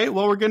like, all right,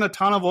 well, we're getting a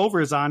ton of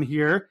overs on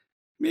here.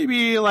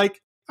 Maybe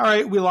like, all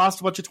right, we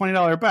lost a bunch of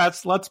 $20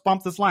 bets. Let's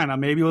bump this line up.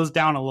 Maybe it was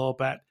down a little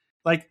bit.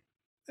 Like,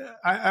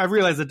 I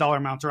realize the dollar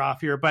amounts are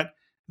off here, but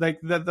like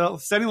the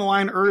setting the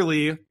line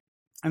early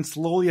and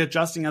slowly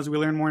adjusting as we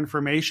learn more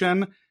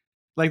information,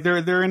 like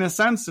they're in a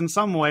sense, in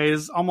some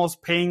ways,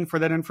 almost paying for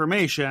that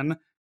information,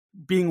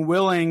 being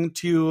willing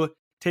to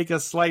take a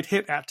slight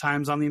hit at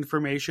times on the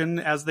information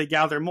as they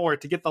gather more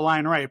to get the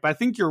line right. But I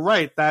think you're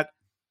right that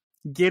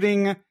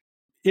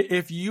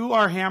if you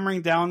are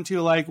hammering down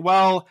to like,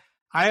 well,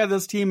 I had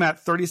this team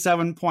at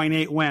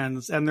 37.8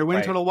 wins and their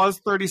win total was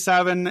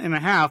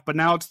 37.5, but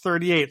now it's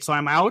 38. So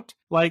I'm out.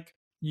 Like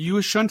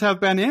you shouldn't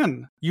have been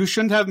in. You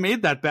shouldn't have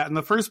made that bet in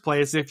the first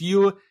place. If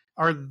you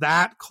are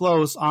that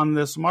close on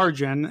this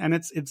margin, and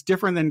it's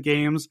different than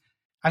games.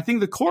 I think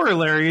the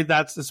corollary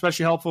that's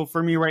especially helpful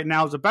for me right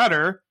now as a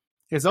bettor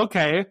is,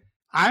 okay,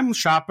 I'm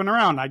shopping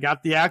around. I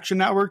got the Action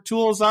Network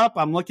tools up.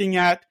 I'm looking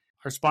at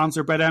our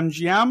sponsor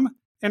BetMGM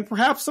and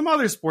perhaps some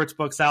other sports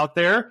books out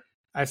there.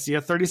 I see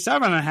a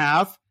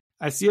 37.5.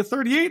 I see a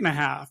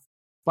 38.5.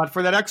 But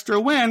for that extra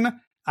win,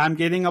 I'm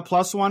getting a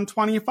plus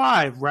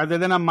 125 rather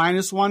than a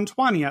minus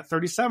 120 at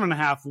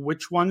 37.5.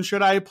 Which one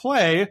should I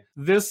play?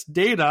 This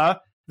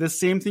data, this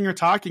same thing you're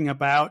talking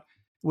about,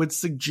 would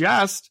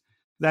suggest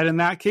that in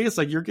that case,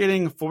 like you're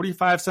getting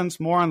 45 cents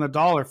more on the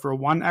dollar for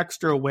one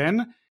extra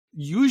win.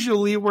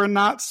 Usually we're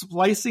not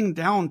slicing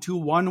down to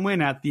one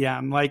win at the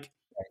end. Like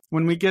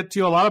when we get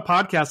to a lot of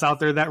podcasts out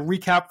there that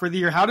recap for the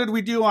year, how did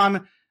we do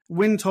on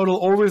win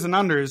total overs and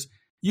unders?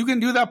 You can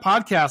do that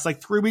podcast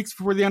like 3 weeks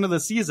before the end of the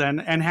season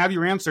and have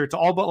your answer to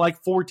all but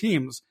like 4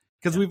 teams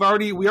because we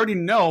already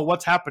know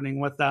what's happening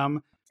with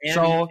them.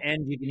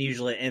 And you can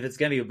usually, if it's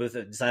going to be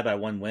decided by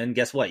one win,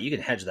 guess what? You can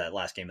hedge that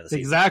last game of the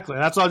season. Exactly.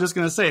 That's what I was just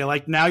going to say.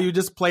 Like now you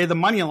just play the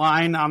money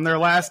line on their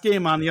last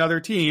game on the other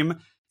team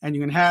and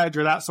you can hedge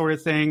or that sort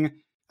of thing.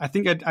 I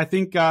think Joe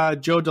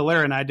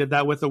Dallaire and I did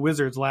that with the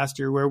Wizards last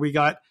year where we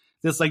got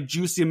this like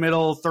juicy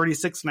middle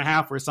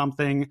 36.5 or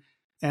something.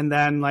 And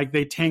then like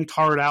they tanked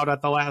hard out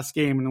at the last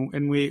game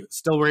and we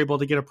still were able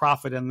to get a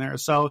profit in there.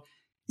 So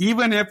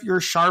even if you're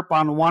sharp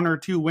on 1 or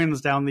 2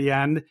 wins down the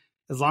end,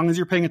 as long as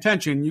you're paying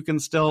attention, you can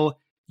still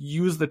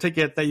use the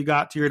ticket that you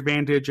got to your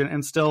advantage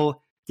and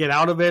still get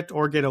out of it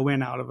or get a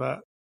win out of it.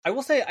 I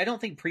will say, I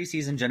don't think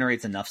preseason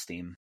generates enough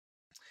steam.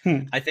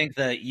 I think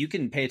that you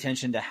can pay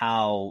attention to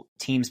how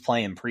teams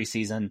play in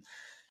preseason.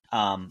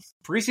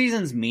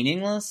 Preseason's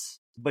meaningless,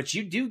 but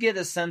you do get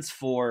a sense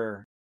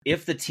for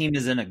if the team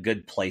is in a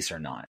good place or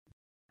not.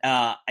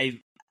 I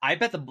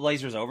bet the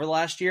Blazers over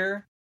last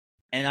year,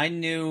 and I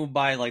knew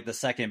by like the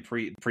second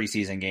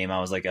preseason game,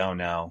 I was like, oh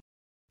no.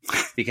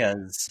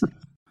 Because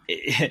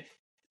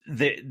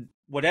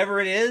whatever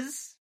it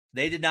is,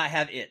 they did not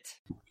have it.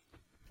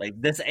 Like,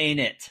 this ain't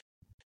it.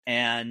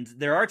 And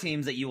there are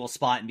teams that you will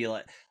spot and be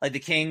like the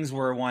Kings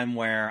were one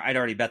where I'd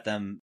already bet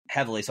them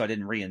heavily, so I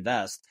didn't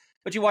reinvest.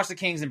 But you watch the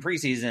Kings in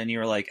preseason, and you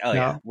were like, oh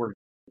yeah,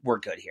 we're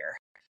good here.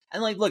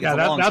 And like, look,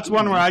 that's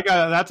one where I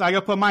got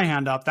to put my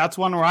hand up. That's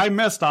one where I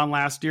missed on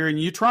last year, and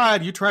you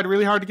tried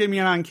really hard to get me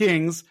in on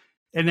Kings,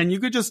 and then you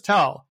could just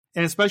tell.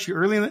 And especially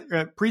early in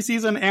the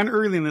preseason and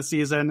early in the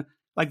season,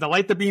 like the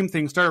light the beam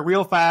thing started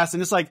real fast,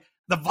 and just like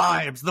the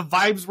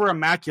vibes were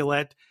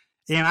immaculate.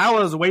 And I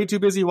was way too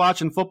busy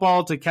watching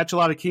football to catch a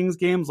lot of Kings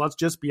games. Let's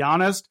just be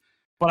honest.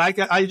 But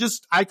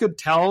I could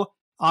tell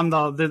on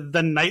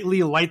the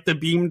nightly light the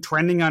beam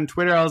trending on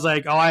Twitter. I was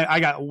like, oh, I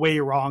got way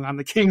wrong on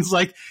the Kings.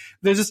 Like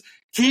they're just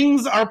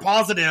Kings are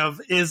positive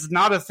is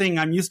not a thing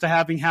I'm used to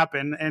having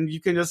happen, and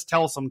you can just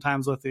tell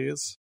sometimes with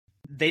these.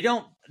 They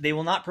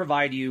will not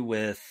provide you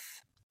with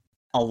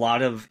a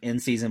lot of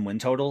in-season win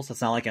totals.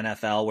 It's not like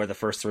NFL where the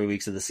first 3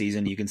 weeks of the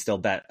season you can still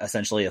bet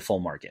essentially a full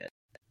market.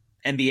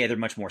 NBA, they're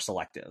much more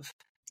selective.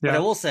 Yeah. But I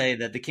will say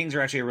that the Kings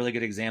are actually a really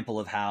good example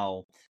of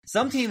how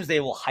some teams, they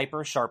will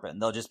hyper sharpen.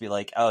 They'll just be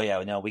like, oh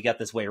yeah, no, we got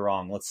this way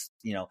wrong. Let's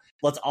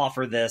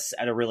offer this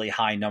at a really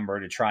high number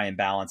to try and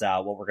balance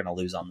out what we're going to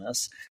lose on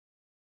this.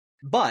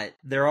 But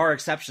there are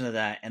exceptions to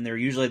that, and they're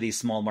usually these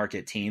small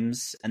market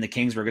teams. And the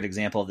Kings were a good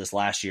example of this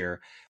last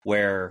year,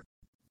 where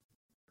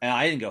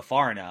I didn't go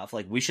far enough.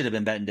 Like, we should have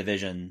been betting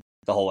division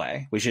the whole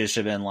way. We should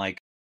have been like,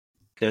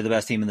 they're the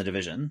best team in the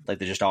division. Like,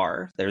 they just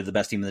are. They're the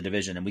best team in the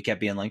division. And we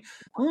kept being like,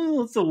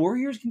 oh, if the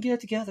Warriors can get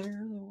it together,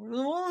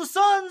 the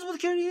Suns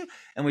with KD.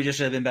 And we just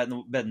should have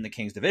been betting the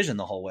Kings division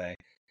the whole way.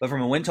 But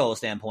from a win total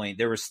standpoint,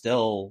 there were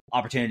still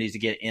opportunities to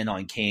get in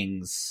on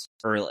Kings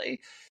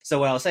early. So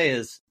what I'll say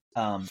is,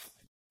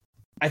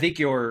 I think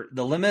the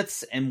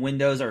limits and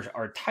windows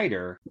are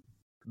tighter,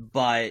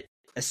 but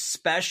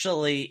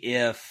especially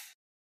if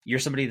you're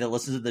somebody that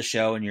listens to the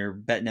show and you're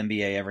betting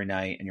NBA every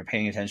night and you're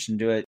paying attention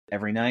to it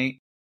every night,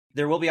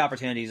 there will be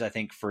opportunities, I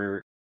think,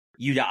 for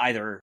you to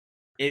either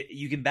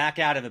you can back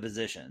out of a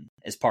position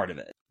as part of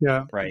it.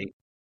 Yeah. Right.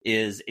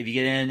 Is if you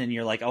get in and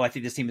you're like, oh, I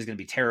think this team is going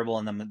to be terrible,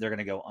 and then they're going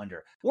to go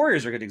under.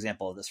 Warriors are a good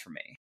example of this for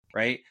me,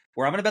 right?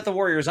 Where I'm going to bet the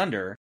Warriors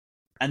under,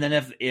 and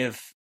then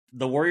if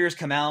the Warriors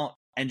come out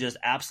and just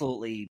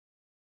absolutely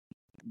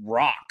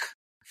rock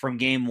from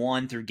game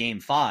 1 through game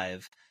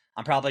 5,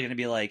 I'm probably going to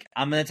be like,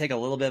 I'm going to take a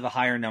little bit of a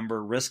higher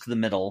number, risk the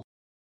middle,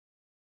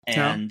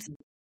 and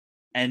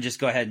just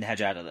go ahead and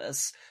hedge out of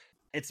this.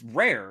 It's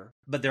rare,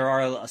 but there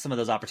are some of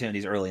those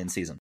opportunities early in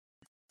season.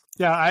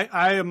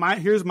 Yeah,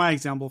 here's my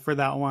example for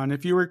that one.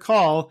 If you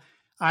recall,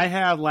 I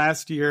had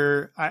last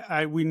year,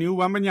 we knew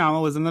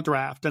Wembanyama was in the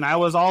draft, and I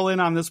was all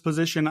in on this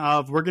position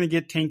of we're going to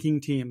get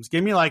tanking teams.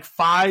 Give me like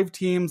 5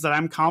 teams that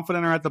I'm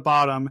confident are at the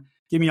bottom.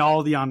 Give me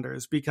all the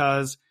unders,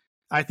 because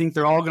I think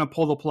they're all going to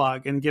pull the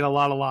plug and get a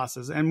lot of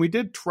losses. And we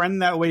did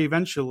trend that way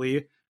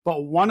eventually,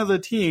 but one of the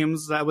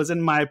teams that was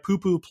in my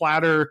poo-poo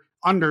platter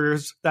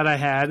unders that I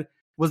had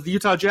was the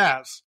Utah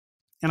Jazz.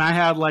 And I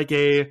had like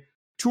a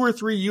 2 or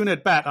 3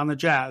 unit bet on the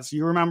Jazz.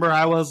 You remember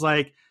I was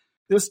like,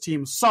 this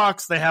team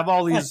sucks. They have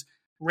all these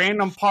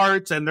random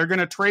parts, and they're going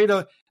to trade.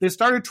 They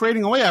started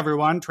trading away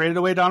everyone, traded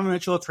away Donovan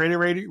Mitchell, traded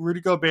away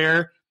Rudy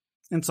Gobert.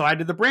 And so I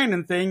did the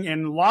Brandon thing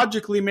and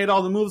logically made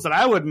all the moves that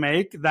I would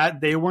make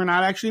that they were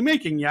not actually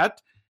making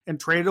yet, and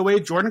traded away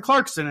Jordan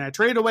Clarkson. And I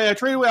traded away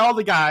all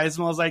the guys,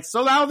 and I was like,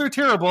 so now they're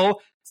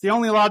terrible. It's the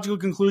only logical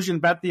conclusion,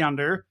 bet the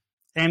under.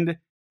 And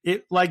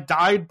it like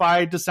died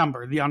by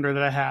December, the under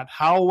that I had.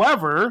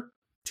 However,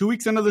 2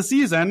 weeks into the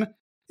season,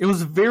 it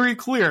was very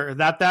clear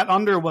that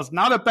under was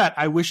not a bet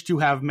I wish to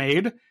have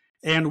made.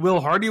 And Will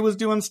Hardy was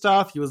doing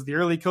stuff. He was the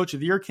early coach of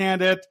the year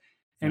candidate.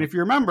 And if you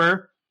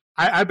remember,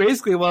 I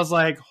basically was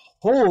like,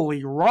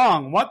 holy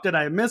wrong. What did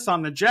I miss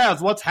on the Jazz?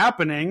 What's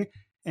happening?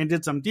 And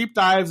did some deep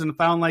dives and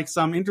found like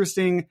some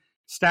interesting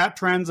stat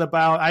trends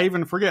about, I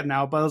even forget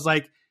now, but it was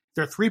like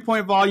their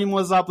 3-point volume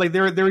was up. Like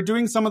they were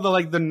doing some of the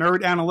like the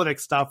nerd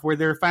analytics stuff where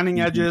they're finding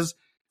edges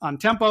on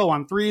tempo,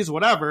 on threes,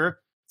 whatever.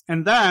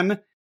 And then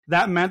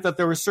that meant that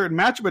there were certain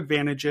matchup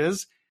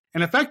advantages.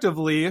 And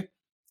effectively,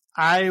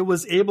 I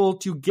was able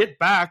to get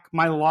back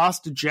my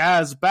lost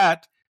Jazz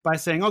bet by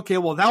saying, okay,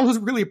 well, that was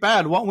really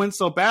bad. What went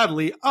so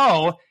badly?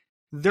 Oh,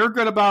 they're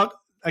good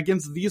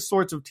against these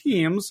sorts of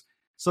teams.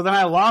 So then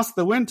I lost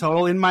the win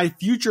total. In my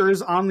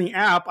futures on the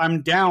app,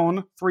 I'm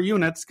down 3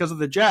 units because of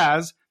the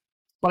Jazz,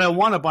 but I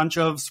won a bunch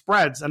of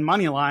spreads and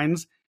money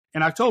lines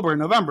in October and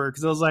November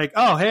because it was like,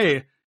 oh,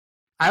 hey,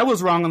 I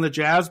was wrong on the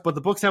Jazz, but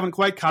the books haven't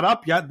quite caught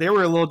up yet. They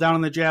were a little down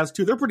on the Jazz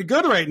too. They're pretty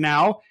good right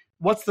now.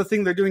 What's the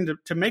thing they're doing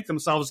to make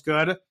themselves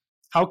good?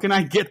 How can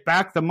I get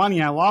back the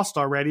money I lost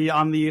already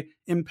on the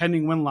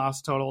impending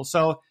win-loss total?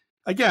 So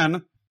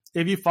again,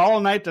 if you follow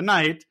night to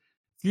night,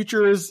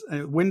 futures,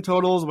 win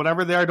totals,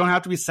 whatever they are, don't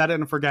have to be set it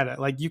and forget it.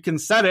 Like you can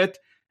set it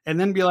and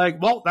then be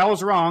like, well, that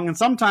was wrong. And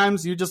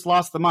sometimes you just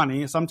lost the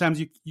money. Sometimes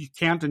you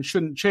can't and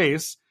shouldn't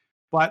chase.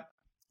 But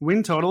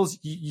win totals,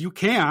 you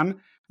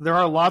can. There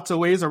are lots of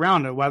ways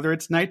around it, whether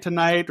it's night to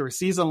night or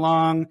season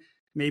long.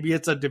 Maybe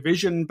it's a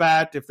division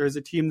bet if there's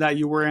a team that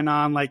you were in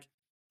on. Like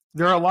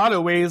there are a lot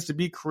of ways to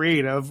be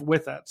creative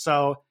with it.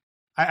 So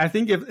I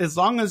think as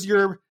long as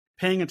you're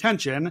paying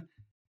attention,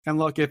 and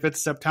look, if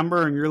it's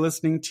September and you're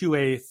listening to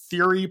a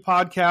theory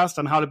podcast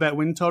on how to bet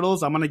win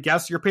totals, I'm going to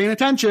guess you're paying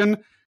attention.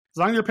 As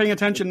long as you're paying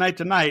attention night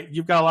to night,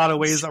 you've got a lot of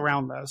ways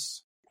around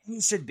this.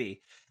 It should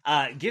be.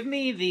 Give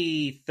me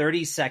the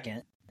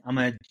 30-second. I'm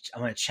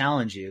gonna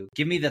challenge you.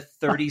 Give me the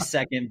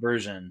 30-second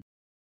version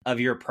of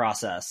your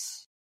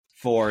process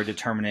for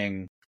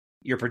determining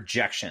your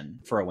projection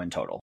for a win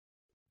total.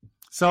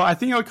 So I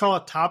think I would call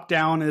it top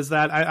down. Is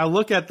that I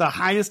look at the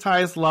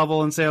highest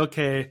level and say,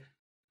 okay,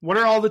 what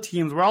are all the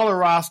teams? Where are all the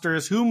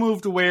rosters? Who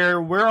moved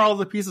where? Where are all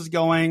the pieces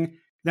going?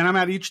 Then I'm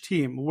at each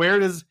team.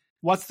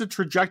 What's the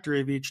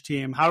trajectory of each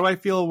team? How do I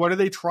feel? What are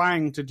they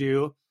trying to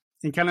do?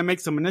 And kind of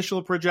make some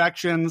initial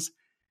projections.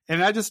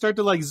 And I just start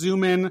to like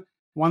zoom in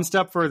one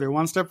step further.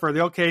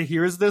 Okay,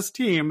 here's this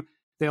team.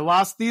 They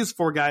lost these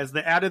 4 guys.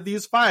 They added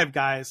these 5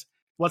 guys.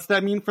 what's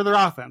that mean for their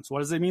offense? What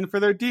does it mean for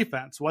their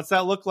defense? What's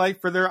that look like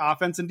for their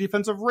offense and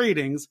defensive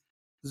ratings?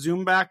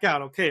 Zoom back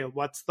out. Okay,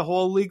 what's the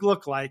whole league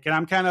look like? And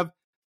I'm kind of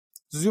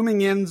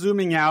zooming in,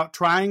 zooming out,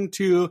 trying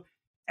to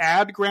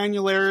add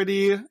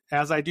granularity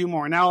as I do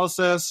more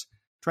analysis,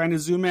 trying to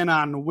zoom in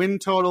on win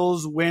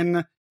totals,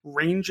 win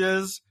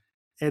ranges,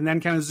 and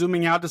then kind of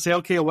zooming out to say,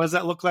 okay, what does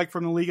that look like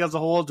from the league as a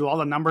whole? Do all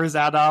the numbers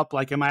add up?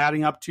 Like, am I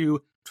adding up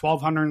to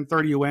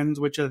 1,230 wins,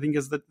 which I think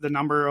is the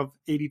number of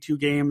 82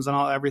 games and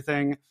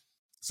everything.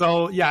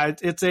 So yeah,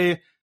 it's a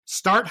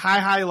start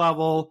high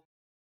level,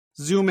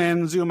 zoom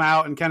in, zoom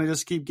out, and kind of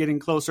just keep getting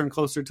closer and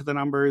closer to the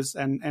numbers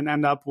and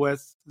end up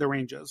with the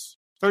ranges.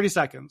 30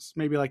 seconds,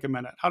 maybe like a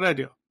minute. How did I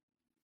do?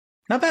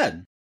 Not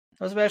bad.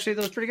 That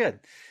was pretty good.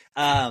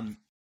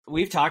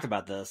 We've talked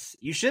about this.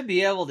 You should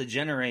be able to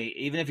generate,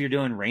 even if you're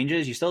doing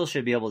ranges, you still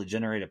should be able to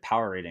generate a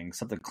power rating,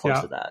 something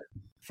close to that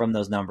from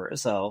those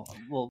numbers. So,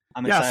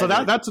 I'm excited. Yeah, so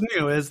that's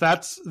new.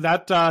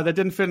 That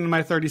didn't fit in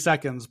my 30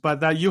 seconds,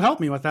 but that you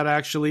helped me with that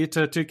actually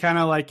to kind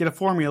of like get a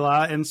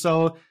formula. And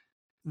so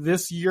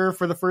this year,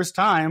 for the first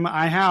time,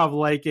 I have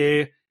like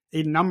a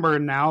number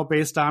now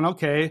based on,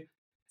 okay,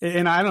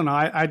 and I don't know,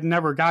 I'd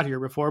never got here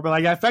before, but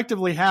like I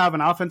effectively have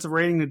an offensive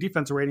rating and a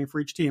defensive rating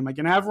for each team. I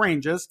can have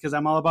ranges because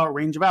I'm all about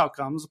range of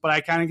outcomes, but I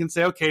kind of can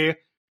say, okay,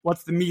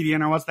 what's the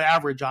median or what's the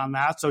average on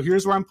that? So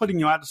here's where I'm putting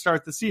you at to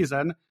start the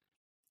season.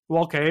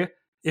 Well, okay,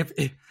 if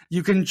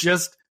you can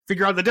just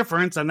figure out the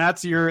difference, and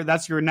that's your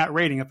net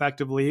rating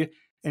effectively.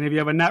 And if you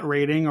have a net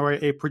rating or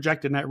a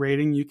projected net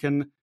rating, you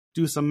can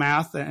do some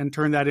math and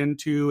turn that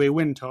into a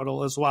win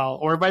total as well.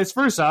 Or vice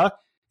versa,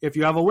 if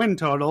you have a win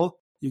total,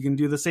 you can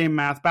do the same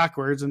math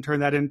backwards and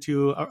turn that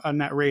into a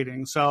net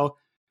rating. So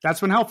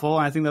that's been helpful.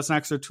 And I think that's an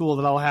extra tool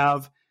that I'll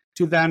have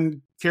to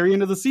then carry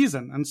into the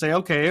season and say,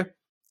 okay,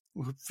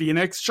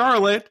 Phoenix,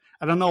 Charlotte,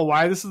 I don't know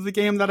why this is the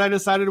game that I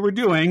decided we're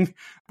doing,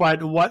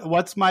 but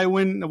what's my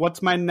win?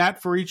 What's my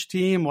net for each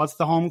team? What's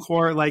the home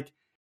court? Like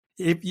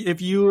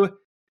if you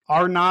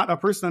are not a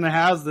person that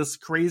has this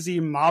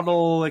crazy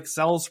model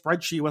Excel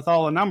spreadsheet with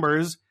all the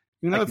numbers,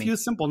 you can have a few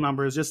simple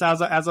numbers just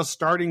as a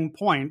starting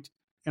point.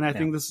 And I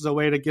think this is a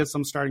way to get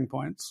some starting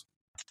points.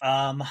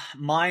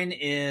 Mine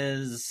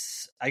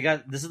is,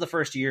 this is the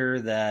first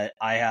year that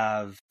I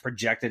have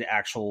projected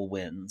actual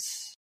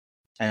wins.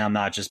 And I'm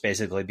not just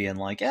basically being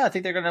like, yeah, I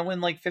think they're going to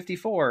win like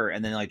 54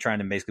 and then like trying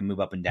to basically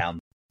move up and down.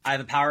 I have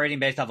a power rating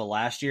based off of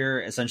last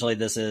year. Essentially,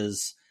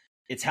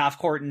 it's half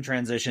court and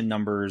transition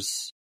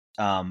numbers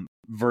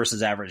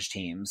versus average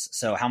teams.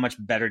 So how much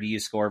better do you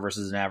score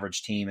versus an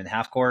average team in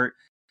half court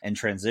and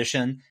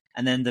transition?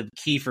 And then the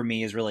key for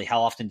me is really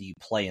how often do you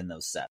play in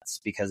those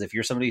sets? Because if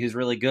you're somebody who's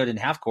really good in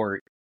half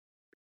court,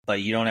 but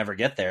you don't ever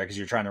get there because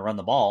you're trying to run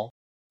the ball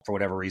for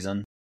whatever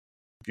reason,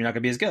 you're not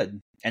going to be as good.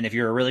 And if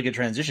you're a really good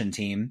transition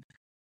team,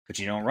 but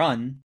you don't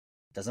run,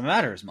 it doesn't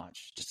matter as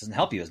much. It just doesn't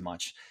help you as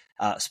much.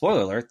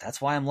 Spoiler alert,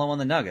 that's why I'm low on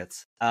the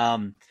Nuggets.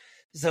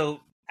 So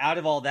out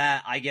of all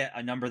that, I get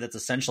a number that's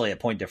essentially a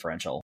point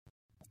differential.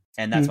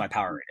 And that's my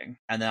power rating.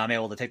 And then I'm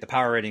able to take the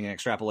power rating and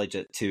extrapolate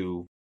it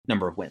to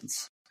number of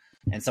wins.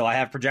 And so I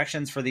have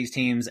projections for these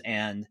teams,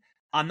 and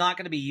I'm not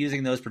going to be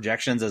using those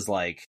projections as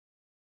like,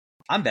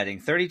 I'm betting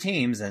 30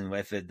 teams, and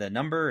if the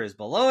number is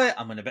below it,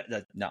 I'm going to bet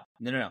that. No.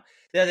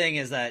 The other thing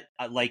is that,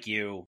 like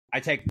you, I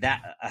take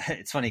that.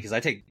 It's funny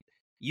because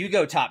you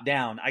go top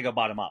down, I go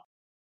bottom up.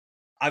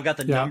 I've got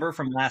the number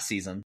from last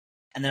season,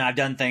 and then I've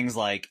done things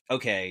like,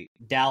 okay,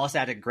 Dallas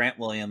added Grant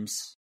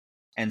Williams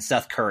and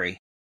Seth Curry,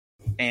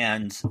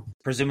 and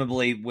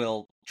presumably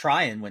will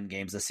try and win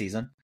games this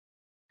season.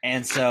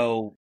 And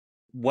so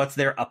what's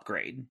their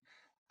upgrade?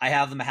 I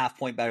have them a half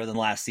point better than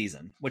last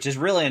season, which is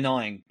really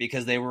annoying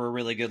because they were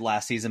really good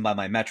last season by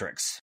my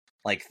metrics.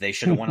 Like they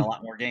should have won a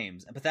lot more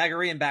games. And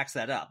Pythagorean backs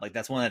that up. Like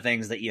that's one of the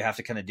things that you have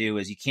to kind of do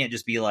is you can't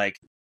just be like,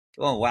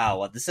 oh, wow,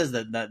 well, this says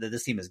that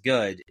this team is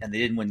good and they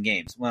didn't win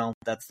games. Well,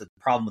 that's the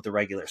problem with the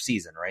regular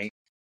season, right?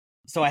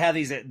 So I have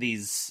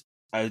these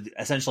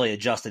essentially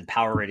adjusted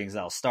power ratings that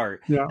I'll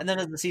start. Yeah. And then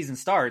as the season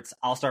starts,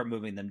 I'll start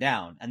moving them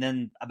down. And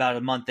then about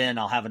a month in,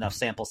 I'll have enough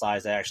sample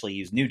size to actually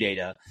use new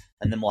data.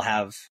 And then we'll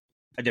have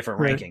a different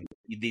ranking.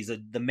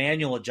 The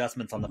manual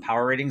adjustments on the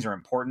power ratings are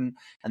important,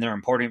 and they're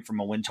important from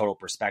a win total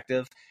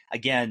perspective.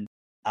 Again,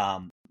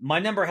 my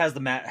number has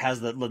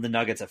the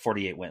Nuggets at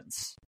 48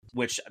 wins,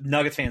 which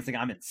Nuggets fans think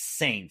I'm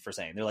insane for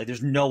saying. They're like,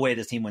 there's no way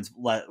this team wins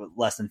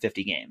less than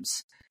 50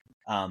 games.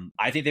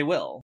 I think they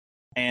will.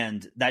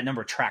 And that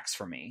number tracks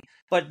for me.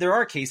 But there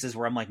are cases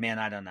where I'm like, man,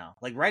 I don't know.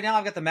 Like right now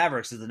I've got the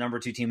Mavericks as the number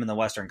 2 team in the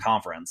Western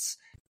Conference.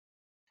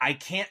 I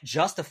can't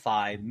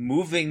justify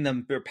moving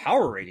their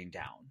power rating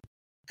down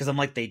because I'm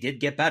like, they did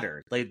get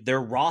better. Like their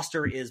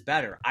roster is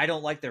better. I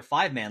don't like their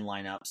 5-man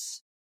lineups,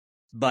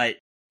 but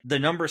the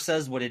number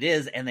says what it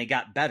is and they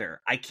got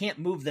better. I can't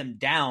move them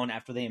down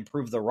after they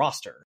improve the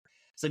roster.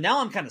 So now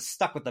I'm kind of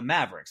stuck with the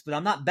Mavericks, but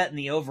I'm not betting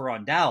the over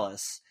on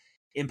Dallas.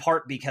 In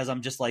part because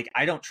I'm just like,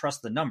 I don't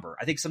trust the number.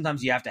 I think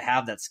sometimes you have to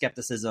have that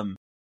skepticism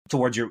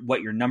towards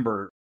what your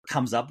number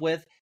comes up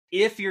with.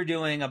 if you're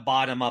doing a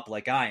bottom up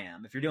like I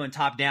am. If you're doing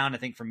top down, I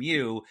think from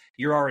you,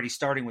 you're already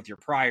starting with your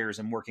priors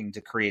and working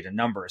to create a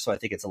number. So I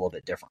think it's a little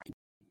bit different.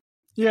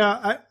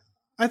 Yeah,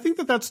 I think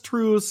that that's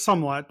true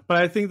somewhat, but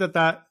I think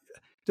that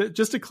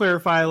just to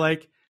clarify,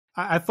 like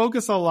I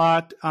focus a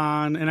lot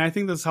on, and I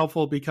think this is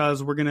helpful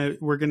because we're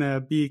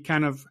gonna be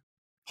kind of,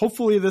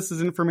 hopefully this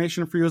is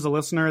information for you as a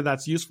listener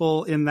that's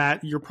useful in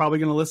that you're probably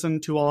going to listen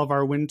to all of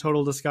our win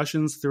total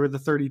discussions through the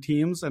 30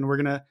 teams, and we're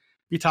going to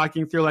be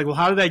talking through like, well,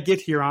 how did I get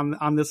here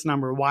on this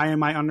number? Why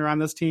am I under on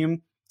this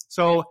team?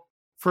 So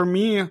for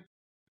me,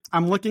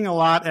 I'm looking a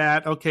lot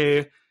at,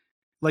 okay,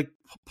 like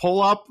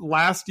pull up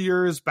last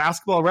year's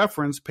Basketball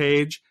Reference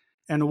page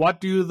and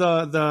what do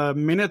the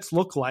minutes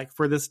look like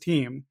for this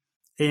team?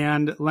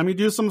 And let me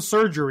do some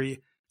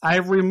surgery.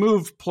 I've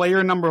removed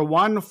player number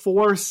 1,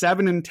 4,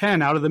 7, and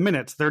 10 out of the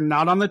minutes. They're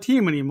not on the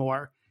team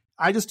anymore.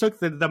 I just took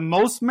the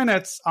most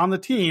minutes on the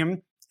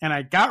team and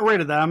I got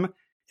rid of them,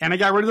 and I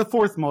got rid of the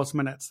fourth most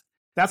minutes.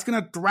 That's going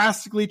to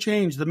drastically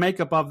change the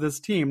makeup of this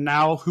team.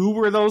 Now, who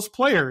were those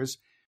players?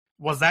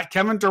 Was that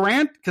Kevin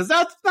Durant? Because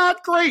that's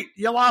not great.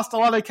 You lost a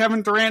lot of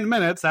Kevin Durant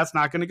minutes. That's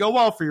not going to go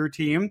well for your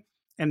team.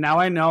 And now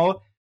I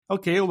know,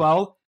 okay,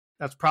 well,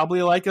 that's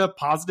probably like a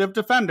positive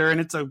defender,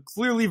 and it's a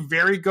clearly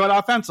very good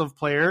offensive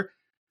player.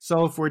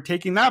 So if we're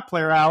taking that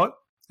player out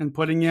and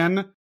putting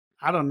in,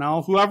 I don't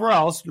know, whoever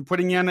else,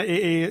 putting in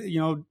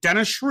a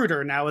Dennis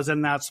Schroeder now is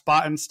in that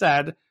spot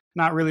instead,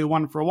 not really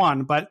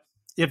 1-for-1. But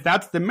if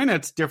that's the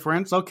minutes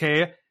difference,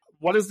 okay,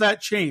 what does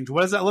that change?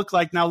 What does that look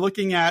like now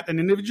looking at an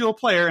individual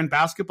player? And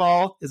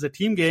basketball is a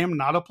team game,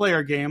 not a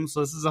player game.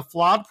 So this is a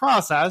flawed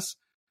process.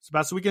 So the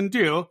best we can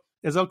do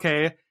is,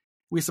 okay,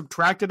 we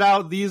subtracted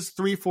out these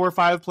 3, 4,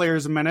 5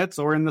 players' minutes,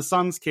 or in the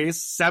Suns'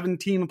 case,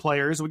 17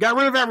 players. We got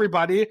rid of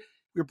everybody.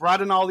 We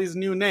brought in all these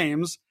new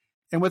names.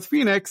 And with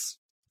Phoenix,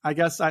 I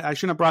guess I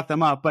shouldn't have brought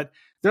them up, but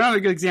they're not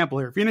a good example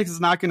here. Phoenix is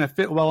not going to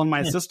fit well in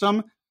my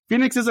system.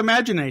 Phoenix is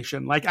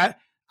imagination. Like,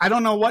 I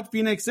don't know what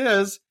Phoenix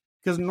is,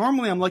 because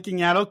normally I'm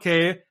looking at,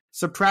 okay,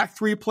 subtract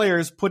 3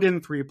 players, put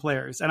in 3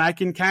 players. And I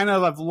can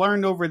I've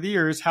learned over the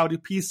years how to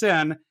piece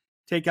in,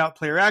 take out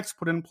player X,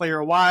 put in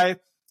player Y.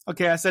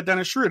 Okay, I said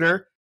Dennis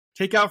Schroeder.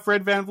 Take out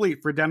Fred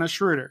VanVleet for Dennis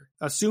Schroeder.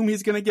 Assume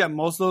he's going to get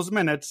most of those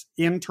minutes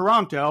in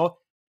Toronto.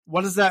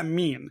 What does that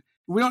mean?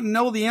 We don't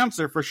know the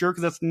answer for sure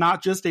because it's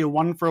not just a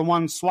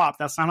 1-for-1 swap.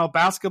 That's not how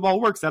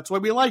basketball works. That's why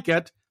we like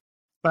it.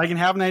 But I can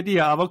have an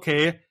idea of,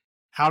 okay,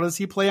 how does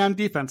he play on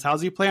defense? How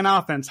does he play on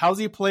offense? How's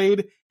he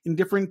played in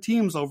different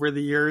teams over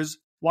the years?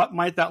 What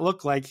might that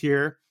look like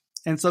here?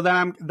 And so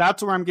then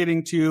that's where I'm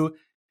getting to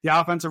the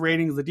offensive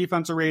ratings, the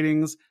defensive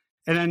ratings.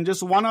 And then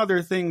just one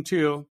other thing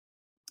too.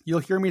 You'll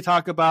hear me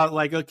talk about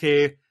like,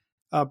 okay,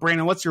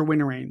 Brandon, what's your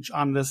win range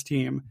on this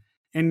team?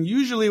 And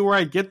usually where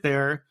I get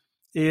there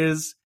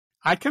is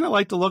I kind of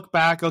like to look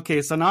back.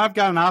 Okay, so now I've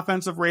got an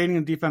offensive rating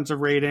and defensive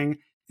rating.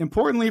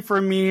 Importantly for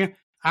me,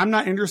 I'm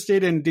not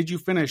interested in did you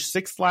finish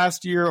 6th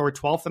last year or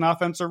 12th in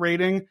offensive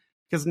rating,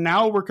 because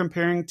now we're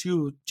comparing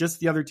to just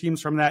the other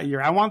teams from that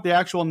year. I want the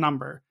actual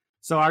number.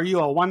 So are you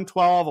a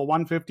 112, a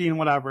 115,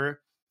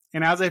 whatever?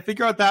 And as I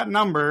figure out that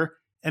number,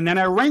 and then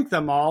I rank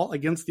them all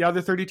against the other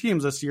 30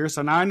 teams this year.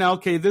 So now I know,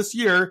 okay, this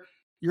year,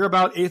 you're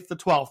about 8th to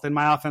 12th in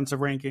my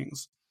offensive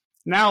rankings.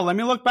 Now, let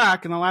me look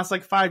back in the last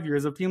 5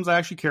 years of teams I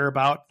actually care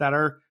about that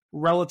are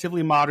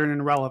relatively modern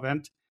and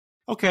relevant.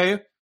 Okay,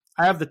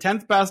 I have the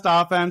 10th best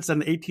offense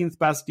and the 18th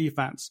best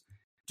defense.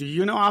 Do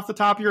you know off the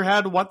top of your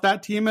head what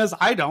that team is?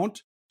 I don't.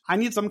 I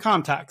need some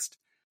context.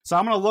 So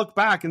I'm going to look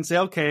back and say,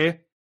 okay,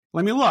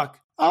 let me look.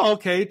 Oh,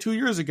 okay, 2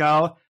 years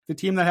ago, the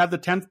team that had the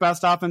 10th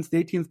best offense,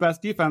 the 18th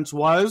best defense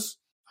was,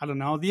 I don't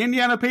know, the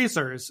Indiana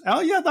Pacers. Oh,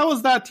 yeah, that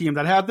was that team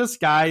that had this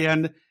guy.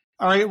 And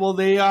all right, well,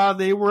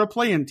 they were a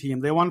play-in team.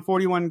 They won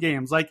 41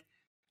 games. Like,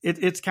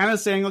 it's kind of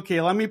saying,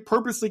 okay, let me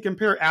purposely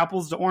compare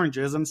apples to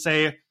oranges and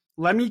say,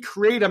 let me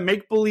create a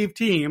make-believe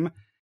team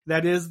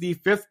that is the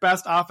 5th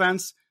best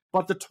offense,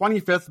 but the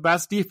 25th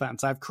best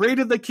defense. I've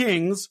created the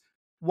Kings.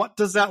 What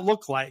does that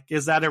look like?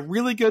 Is that a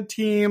really good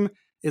team?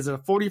 Is it a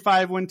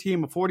 45-win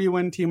team, a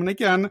 40-win team? And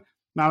again,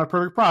 not a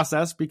perfect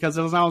process because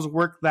it doesn't always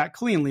work that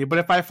cleanly. But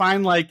if I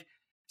find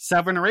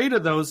 7 or 8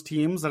 of those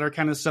teams that are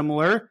kind of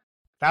similar,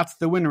 that's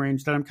the win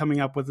range that I'm coming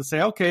up with to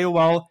say, okay,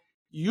 well,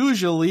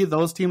 usually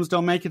those teams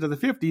don't make it to the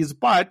 50s,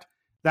 but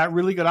that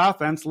really good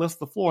offense lifts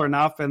the floor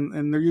enough,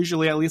 and they're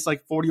usually at least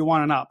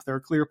 41 and up. They're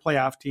a clear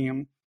playoff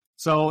team.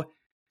 So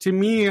to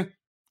me,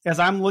 as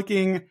I'm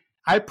looking,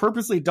 I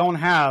purposely don't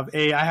have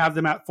I have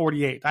them at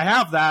 48. I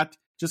have that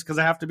just because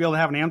I have to be able to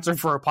have an answer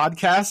for a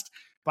podcast,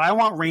 but I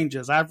want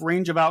ranges. I have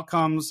range of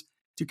outcomes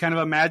to kind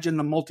of imagine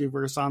the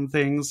multiverse on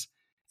things.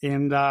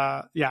 And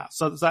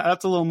so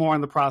that's a little more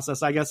in the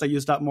process. I guess I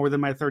used up more than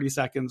my 30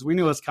 seconds. We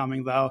knew it was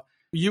coming, though.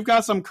 You've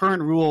got some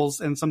current rules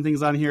and some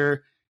things on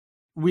here.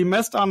 We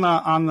missed on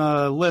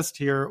the list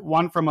here,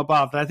 one from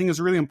above that I think is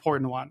a really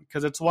important one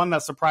because it's one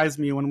that surprised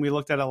me when we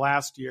looked at it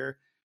last year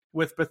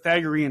with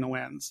Pythagorean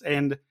wins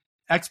and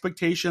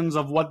expectations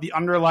of what the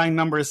underlying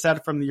number is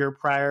set from the year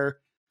prior.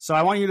 So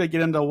I want you to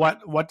get into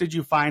what did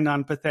you find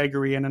on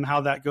Pythagorean and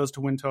how that goes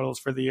to win totals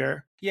for the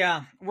year.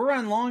 Yeah, we're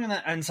running long on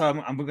that, and so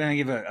I'm going to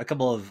give a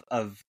couple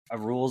of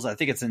rules. I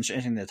think it's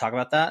interesting to talk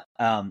about that.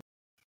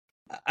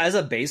 As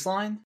a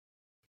baseline,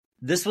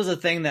 this was a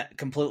thing that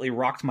completely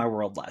rocked my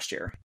world last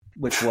year,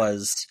 which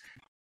was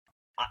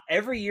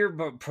every year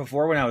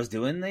before when I was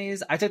doing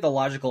these, I took the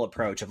logical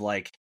approach of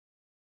like,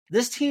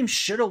 this team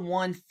should have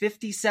won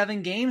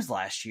 57 games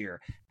last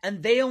year,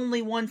 and they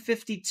only won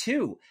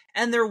 52,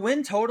 and their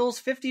win total's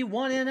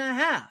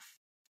 51.5.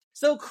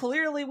 So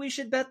clearly we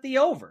should bet the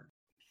over.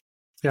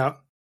 Yeah.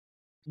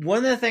 One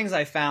of the things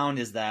I found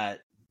is that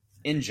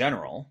in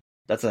general,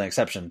 that's an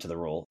exception to the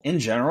rule. In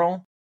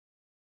general,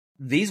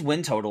 these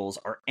win totals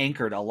are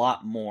anchored a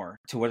lot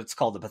more to what it's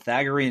called the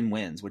Pythagorean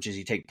wins, which is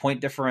you take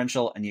point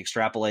differential and you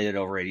extrapolate it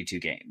over 82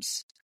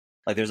 games.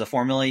 Like there's a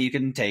formula you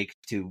can take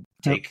to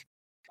take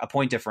a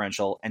point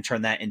differential and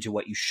turn that into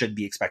what you should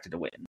be expected to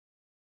win.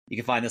 You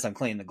can find this on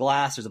Cleaning the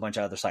Glass. There's a bunch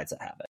of other sites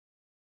that have it.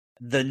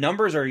 The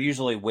numbers are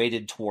usually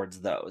weighted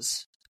towards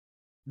those.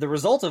 The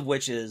result of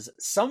which is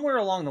somewhere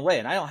along the way,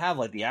 and I don't have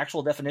like the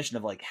actual definition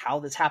of like how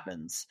this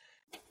happens,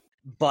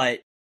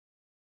 but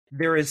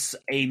there is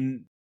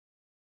a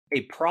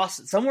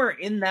process somewhere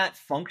in that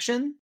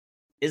function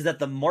is that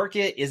the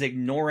market is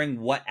ignoring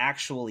what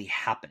actually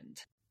happened.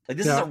 Like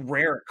this is a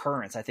rare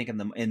occurrence, I think,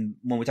 in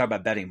when we talk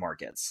about betting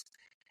markets.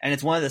 And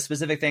it's one of the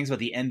specific things about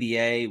the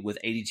NBA with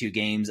 82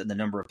 games and the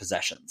number of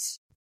possessions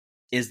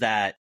is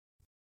that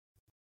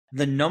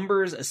the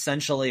numbers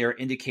essentially are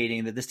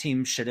indicating that this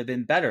team should have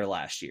been better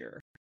last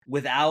year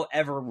without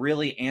ever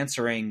really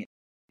answering,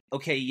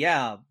 okay,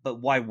 yeah,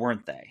 but why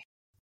weren't they?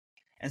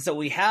 And so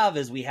we have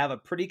a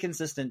pretty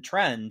consistent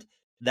trend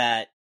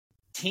that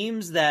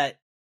teams that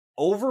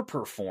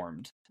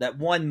overperformed, that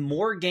won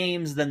more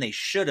games than they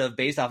should have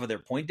based off of their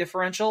point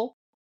differential,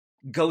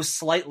 go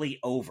slightly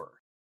over.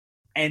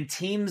 And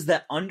teams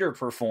that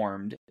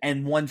underperformed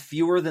and won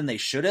fewer than they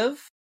should have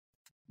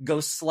go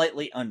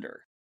slightly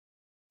under.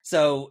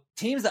 So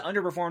teams that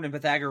underperformed in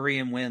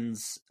Pythagorean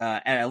wins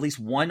at least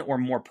one or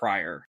more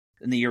prior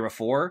in the year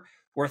before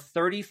were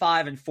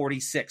 35 and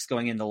 46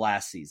 going into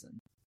last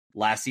season.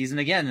 Last season,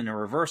 again, in a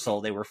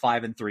reversal, they were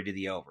 5-3 to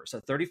the over. So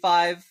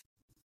 35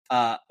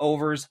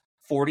 overs,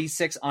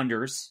 46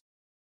 unders.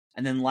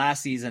 And then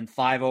last season,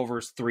 5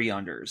 overs, 3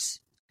 unders.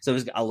 So it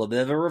was a little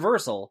bit of a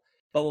reversal.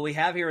 But what we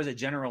have here is a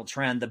general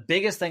trend. The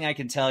biggest thing I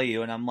can tell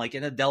you, and I'm like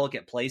in a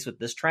delicate place with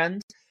this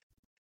trend,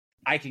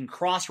 I can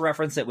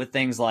cross-reference it with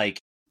things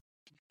like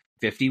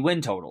 50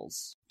 win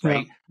totals,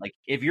 right? Yeah. Like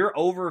if you're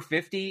over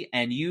 50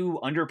 and you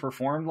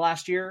underperformed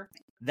last year,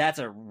 that's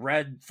a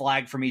red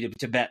flag for me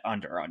to bet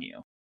under on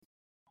you.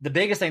 The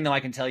biggest thing, though, I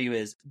can tell you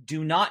is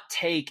do not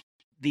take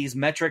these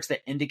metrics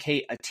that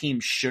indicate a team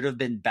should have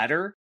been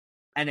better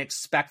and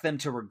expect them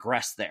to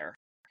regress there.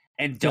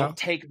 And don't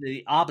take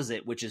the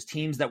opposite, which is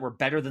teams that were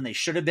better than they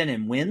should have been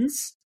in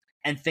wins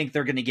and think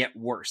they're going to get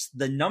worse.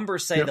 The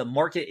numbers say the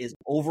market is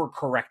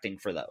overcorrecting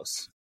for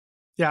those.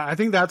 Yeah, I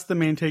think that's the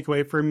main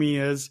takeaway for me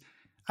is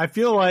I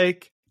feel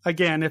like,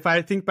 again, if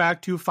I think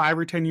back to 5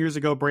 or 10 years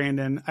ago,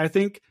 Brandon, I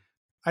think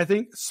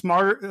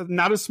smart,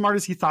 not as smart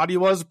as he thought he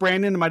was,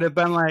 Brandon might have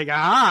been like,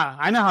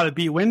 I know how to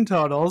beat win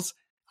totals.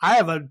 I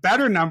have a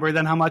better number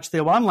than how much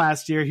they won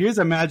last year. Here's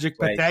a magic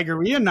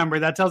Pythagorean number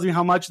that tells me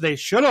how much they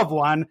should have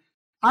won.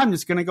 I'm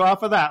just going to go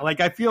off of that. Like,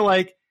 I feel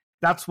like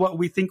that's what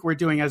we think we're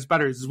doing as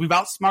bettors is we've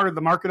outsmarted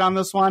the market on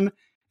this one.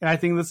 And I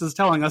think this is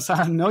telling us,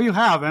 no, you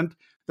haven't.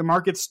 The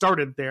market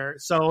started there.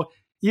 So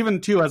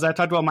even too, as I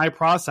talked about my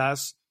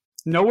process,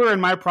 nowhere in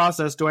my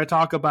process do I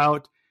talk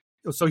about,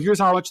 so here's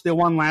how much they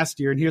won last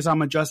year and here's how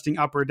I'm adjusting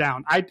up or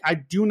down. I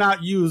do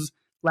not use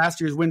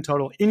last year's win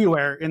total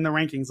anywhere in the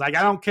rankings. Like,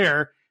 I don't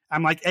care.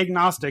 I'm like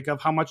agnostic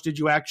of how much did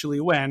you actually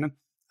win.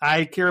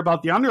 I care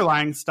about the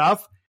underlying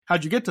stuff.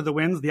 How'd you get to the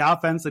wins, the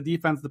offense, the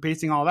defense, the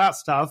pacing, all that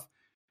stuff.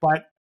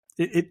 But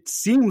it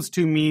seems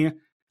to me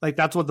like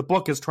that's what the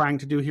book is trying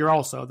to do here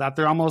also, that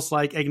they're almost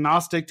like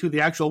agnostic to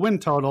the actual win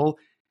total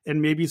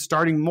and maybe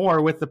starting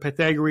more with the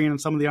Pythagorean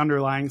and some of the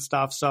underlying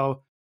stuff.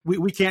 So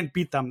we can't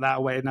beat them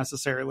that way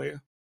necessarily.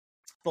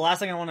 The last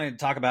thing I want to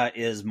talk about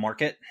is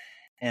market,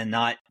 and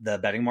not the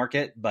betting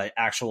market, but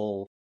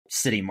actual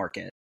city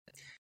market.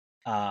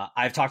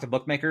 I've talked to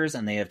bookmakers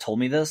and they have told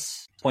me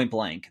this point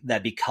blank,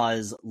 that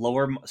because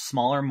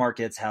smaller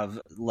markets have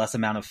less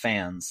amount of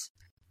fans,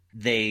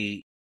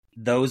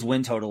 those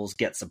win totals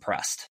get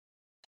suppressed.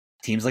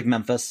 Teams like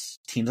Memphis,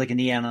 teams like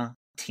Indiana,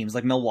 teams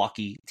like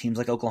Milwaukee, teams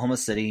like Oklahoma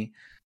City,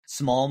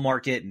 small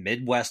market,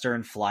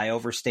 Midwestern,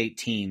 flyover state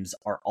teams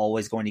are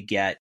always going to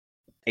get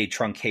a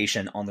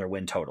truncation on their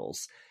win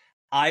totals.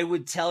 I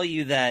would tell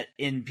you that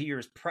in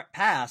years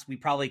past, we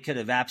probably could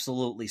have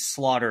absolutely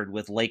slaughtered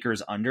with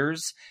Lakers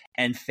unders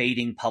and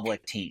fading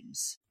public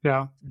teams.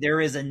 Yeah. There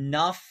is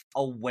enough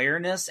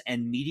awareness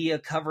and media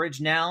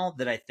coverage now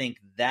that I think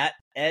that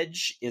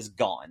edge is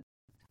gone.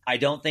 I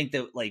don't think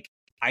that,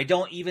 I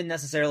don't even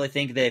necessarily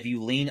think that if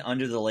you lean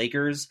under the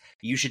Lakers,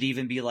 you should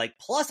even be like,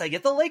 plus I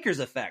get the Lakers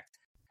effect.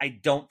 I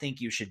don't think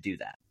you should do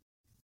that.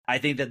 I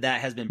think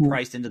that has been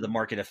priced into the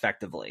market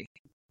effectively.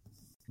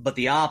 But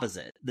the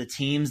opposite, the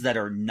teams that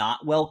are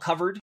not well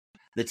covered,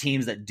 the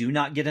teams that do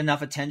not get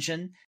enough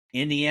attention,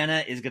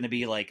 Indiana is going to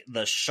be like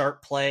the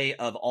sharp play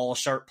of all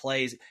sharp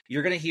plays.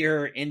 You're going to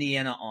hear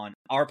Indiana on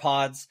our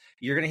pods.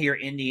 You're going to hear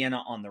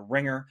Indiana on The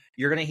Ringer.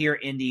 You're going to hear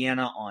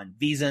Indiana on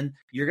VSiN.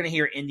 You're going to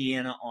hear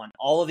Indiana on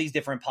all of these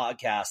different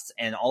podcasts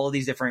and all of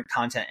these different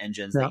content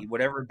engines, that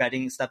whatever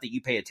betting stuff that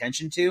you pay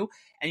attention to.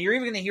 And you're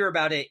even going to hear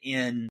about it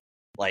in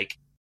like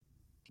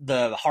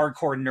the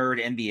hardcore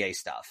nerd NBA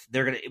stuff.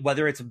 They're going to,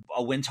 whether it's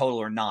a win total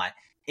or not,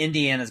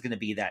 Indiana is going to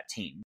be that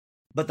team.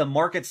 But the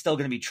market's still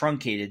going to be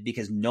truncated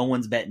because no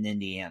one's betting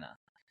Indiana.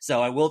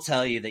 So I will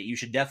tell you that you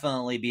should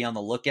definitely be on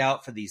the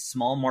lookout for these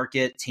small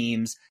market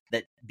teams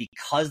that,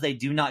 because they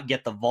do not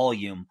get the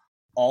volume,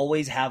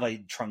 always have a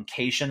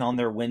truncation on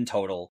their win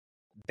total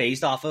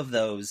based off of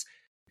those.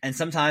 And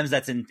sometimes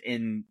that's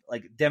in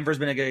like Denver's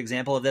been a good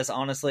example of this,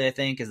 honestly, I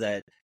think, is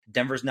that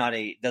Denver's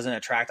doesn't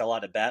attract a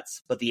lot of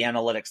bets, but the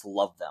analytics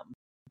love them.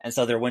 And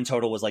so their win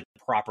total was like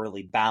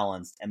properly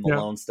balanced, and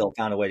Malone still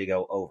found a way to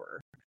go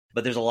over.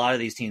 But there's a lot of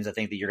these teams, I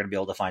think, that you're going to be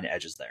able to find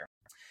edges there.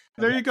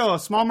 There you go.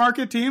 Small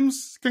market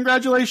teams.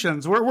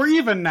 Congratulations. We're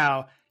even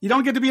now. You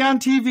don't get to be on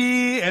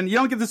TV, and you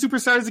don't get the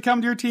superstars to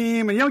come to your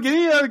team, and you don't get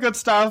any other good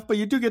stuff, but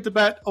you do get to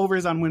bet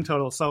overs on win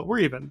total. So we're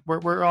even.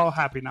 We're all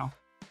happy now.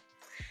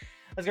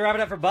 Let's go wrap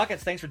it up for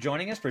Buckets. Thanks for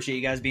joining us. Appreciate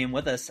you guys being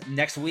with us.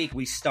 Next week,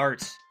 we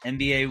start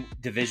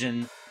NBA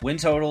division win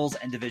totals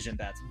and division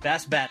bets.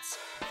 Best bets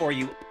for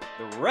you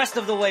the rest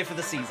of the way for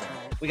the season.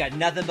 We got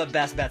nothing but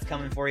best bets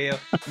coming for you.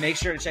 Make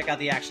sure to check out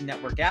the Action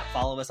Network app.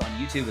 Follow us on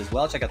YouTube as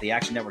well. Check out the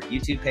Action Network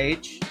YouTube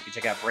page. You can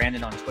check out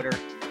Brandon on Twitter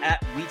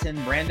at Wheaton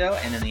Brando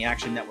and in the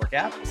Action Network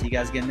app. We'll see you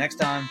guys again next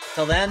time.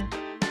 Till then,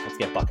 let's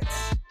get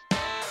buckets.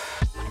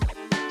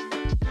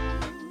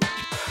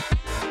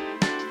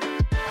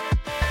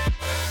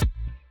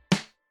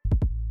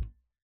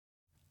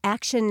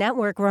 Action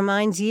Network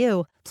reminds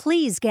you,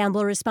 please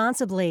gamble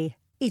responsibly.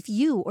 If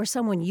you or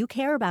someone you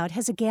care about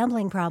has a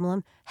gambling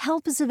problem,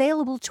 help is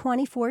available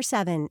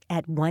 24/7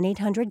 at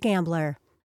 1-800-GAMBLER.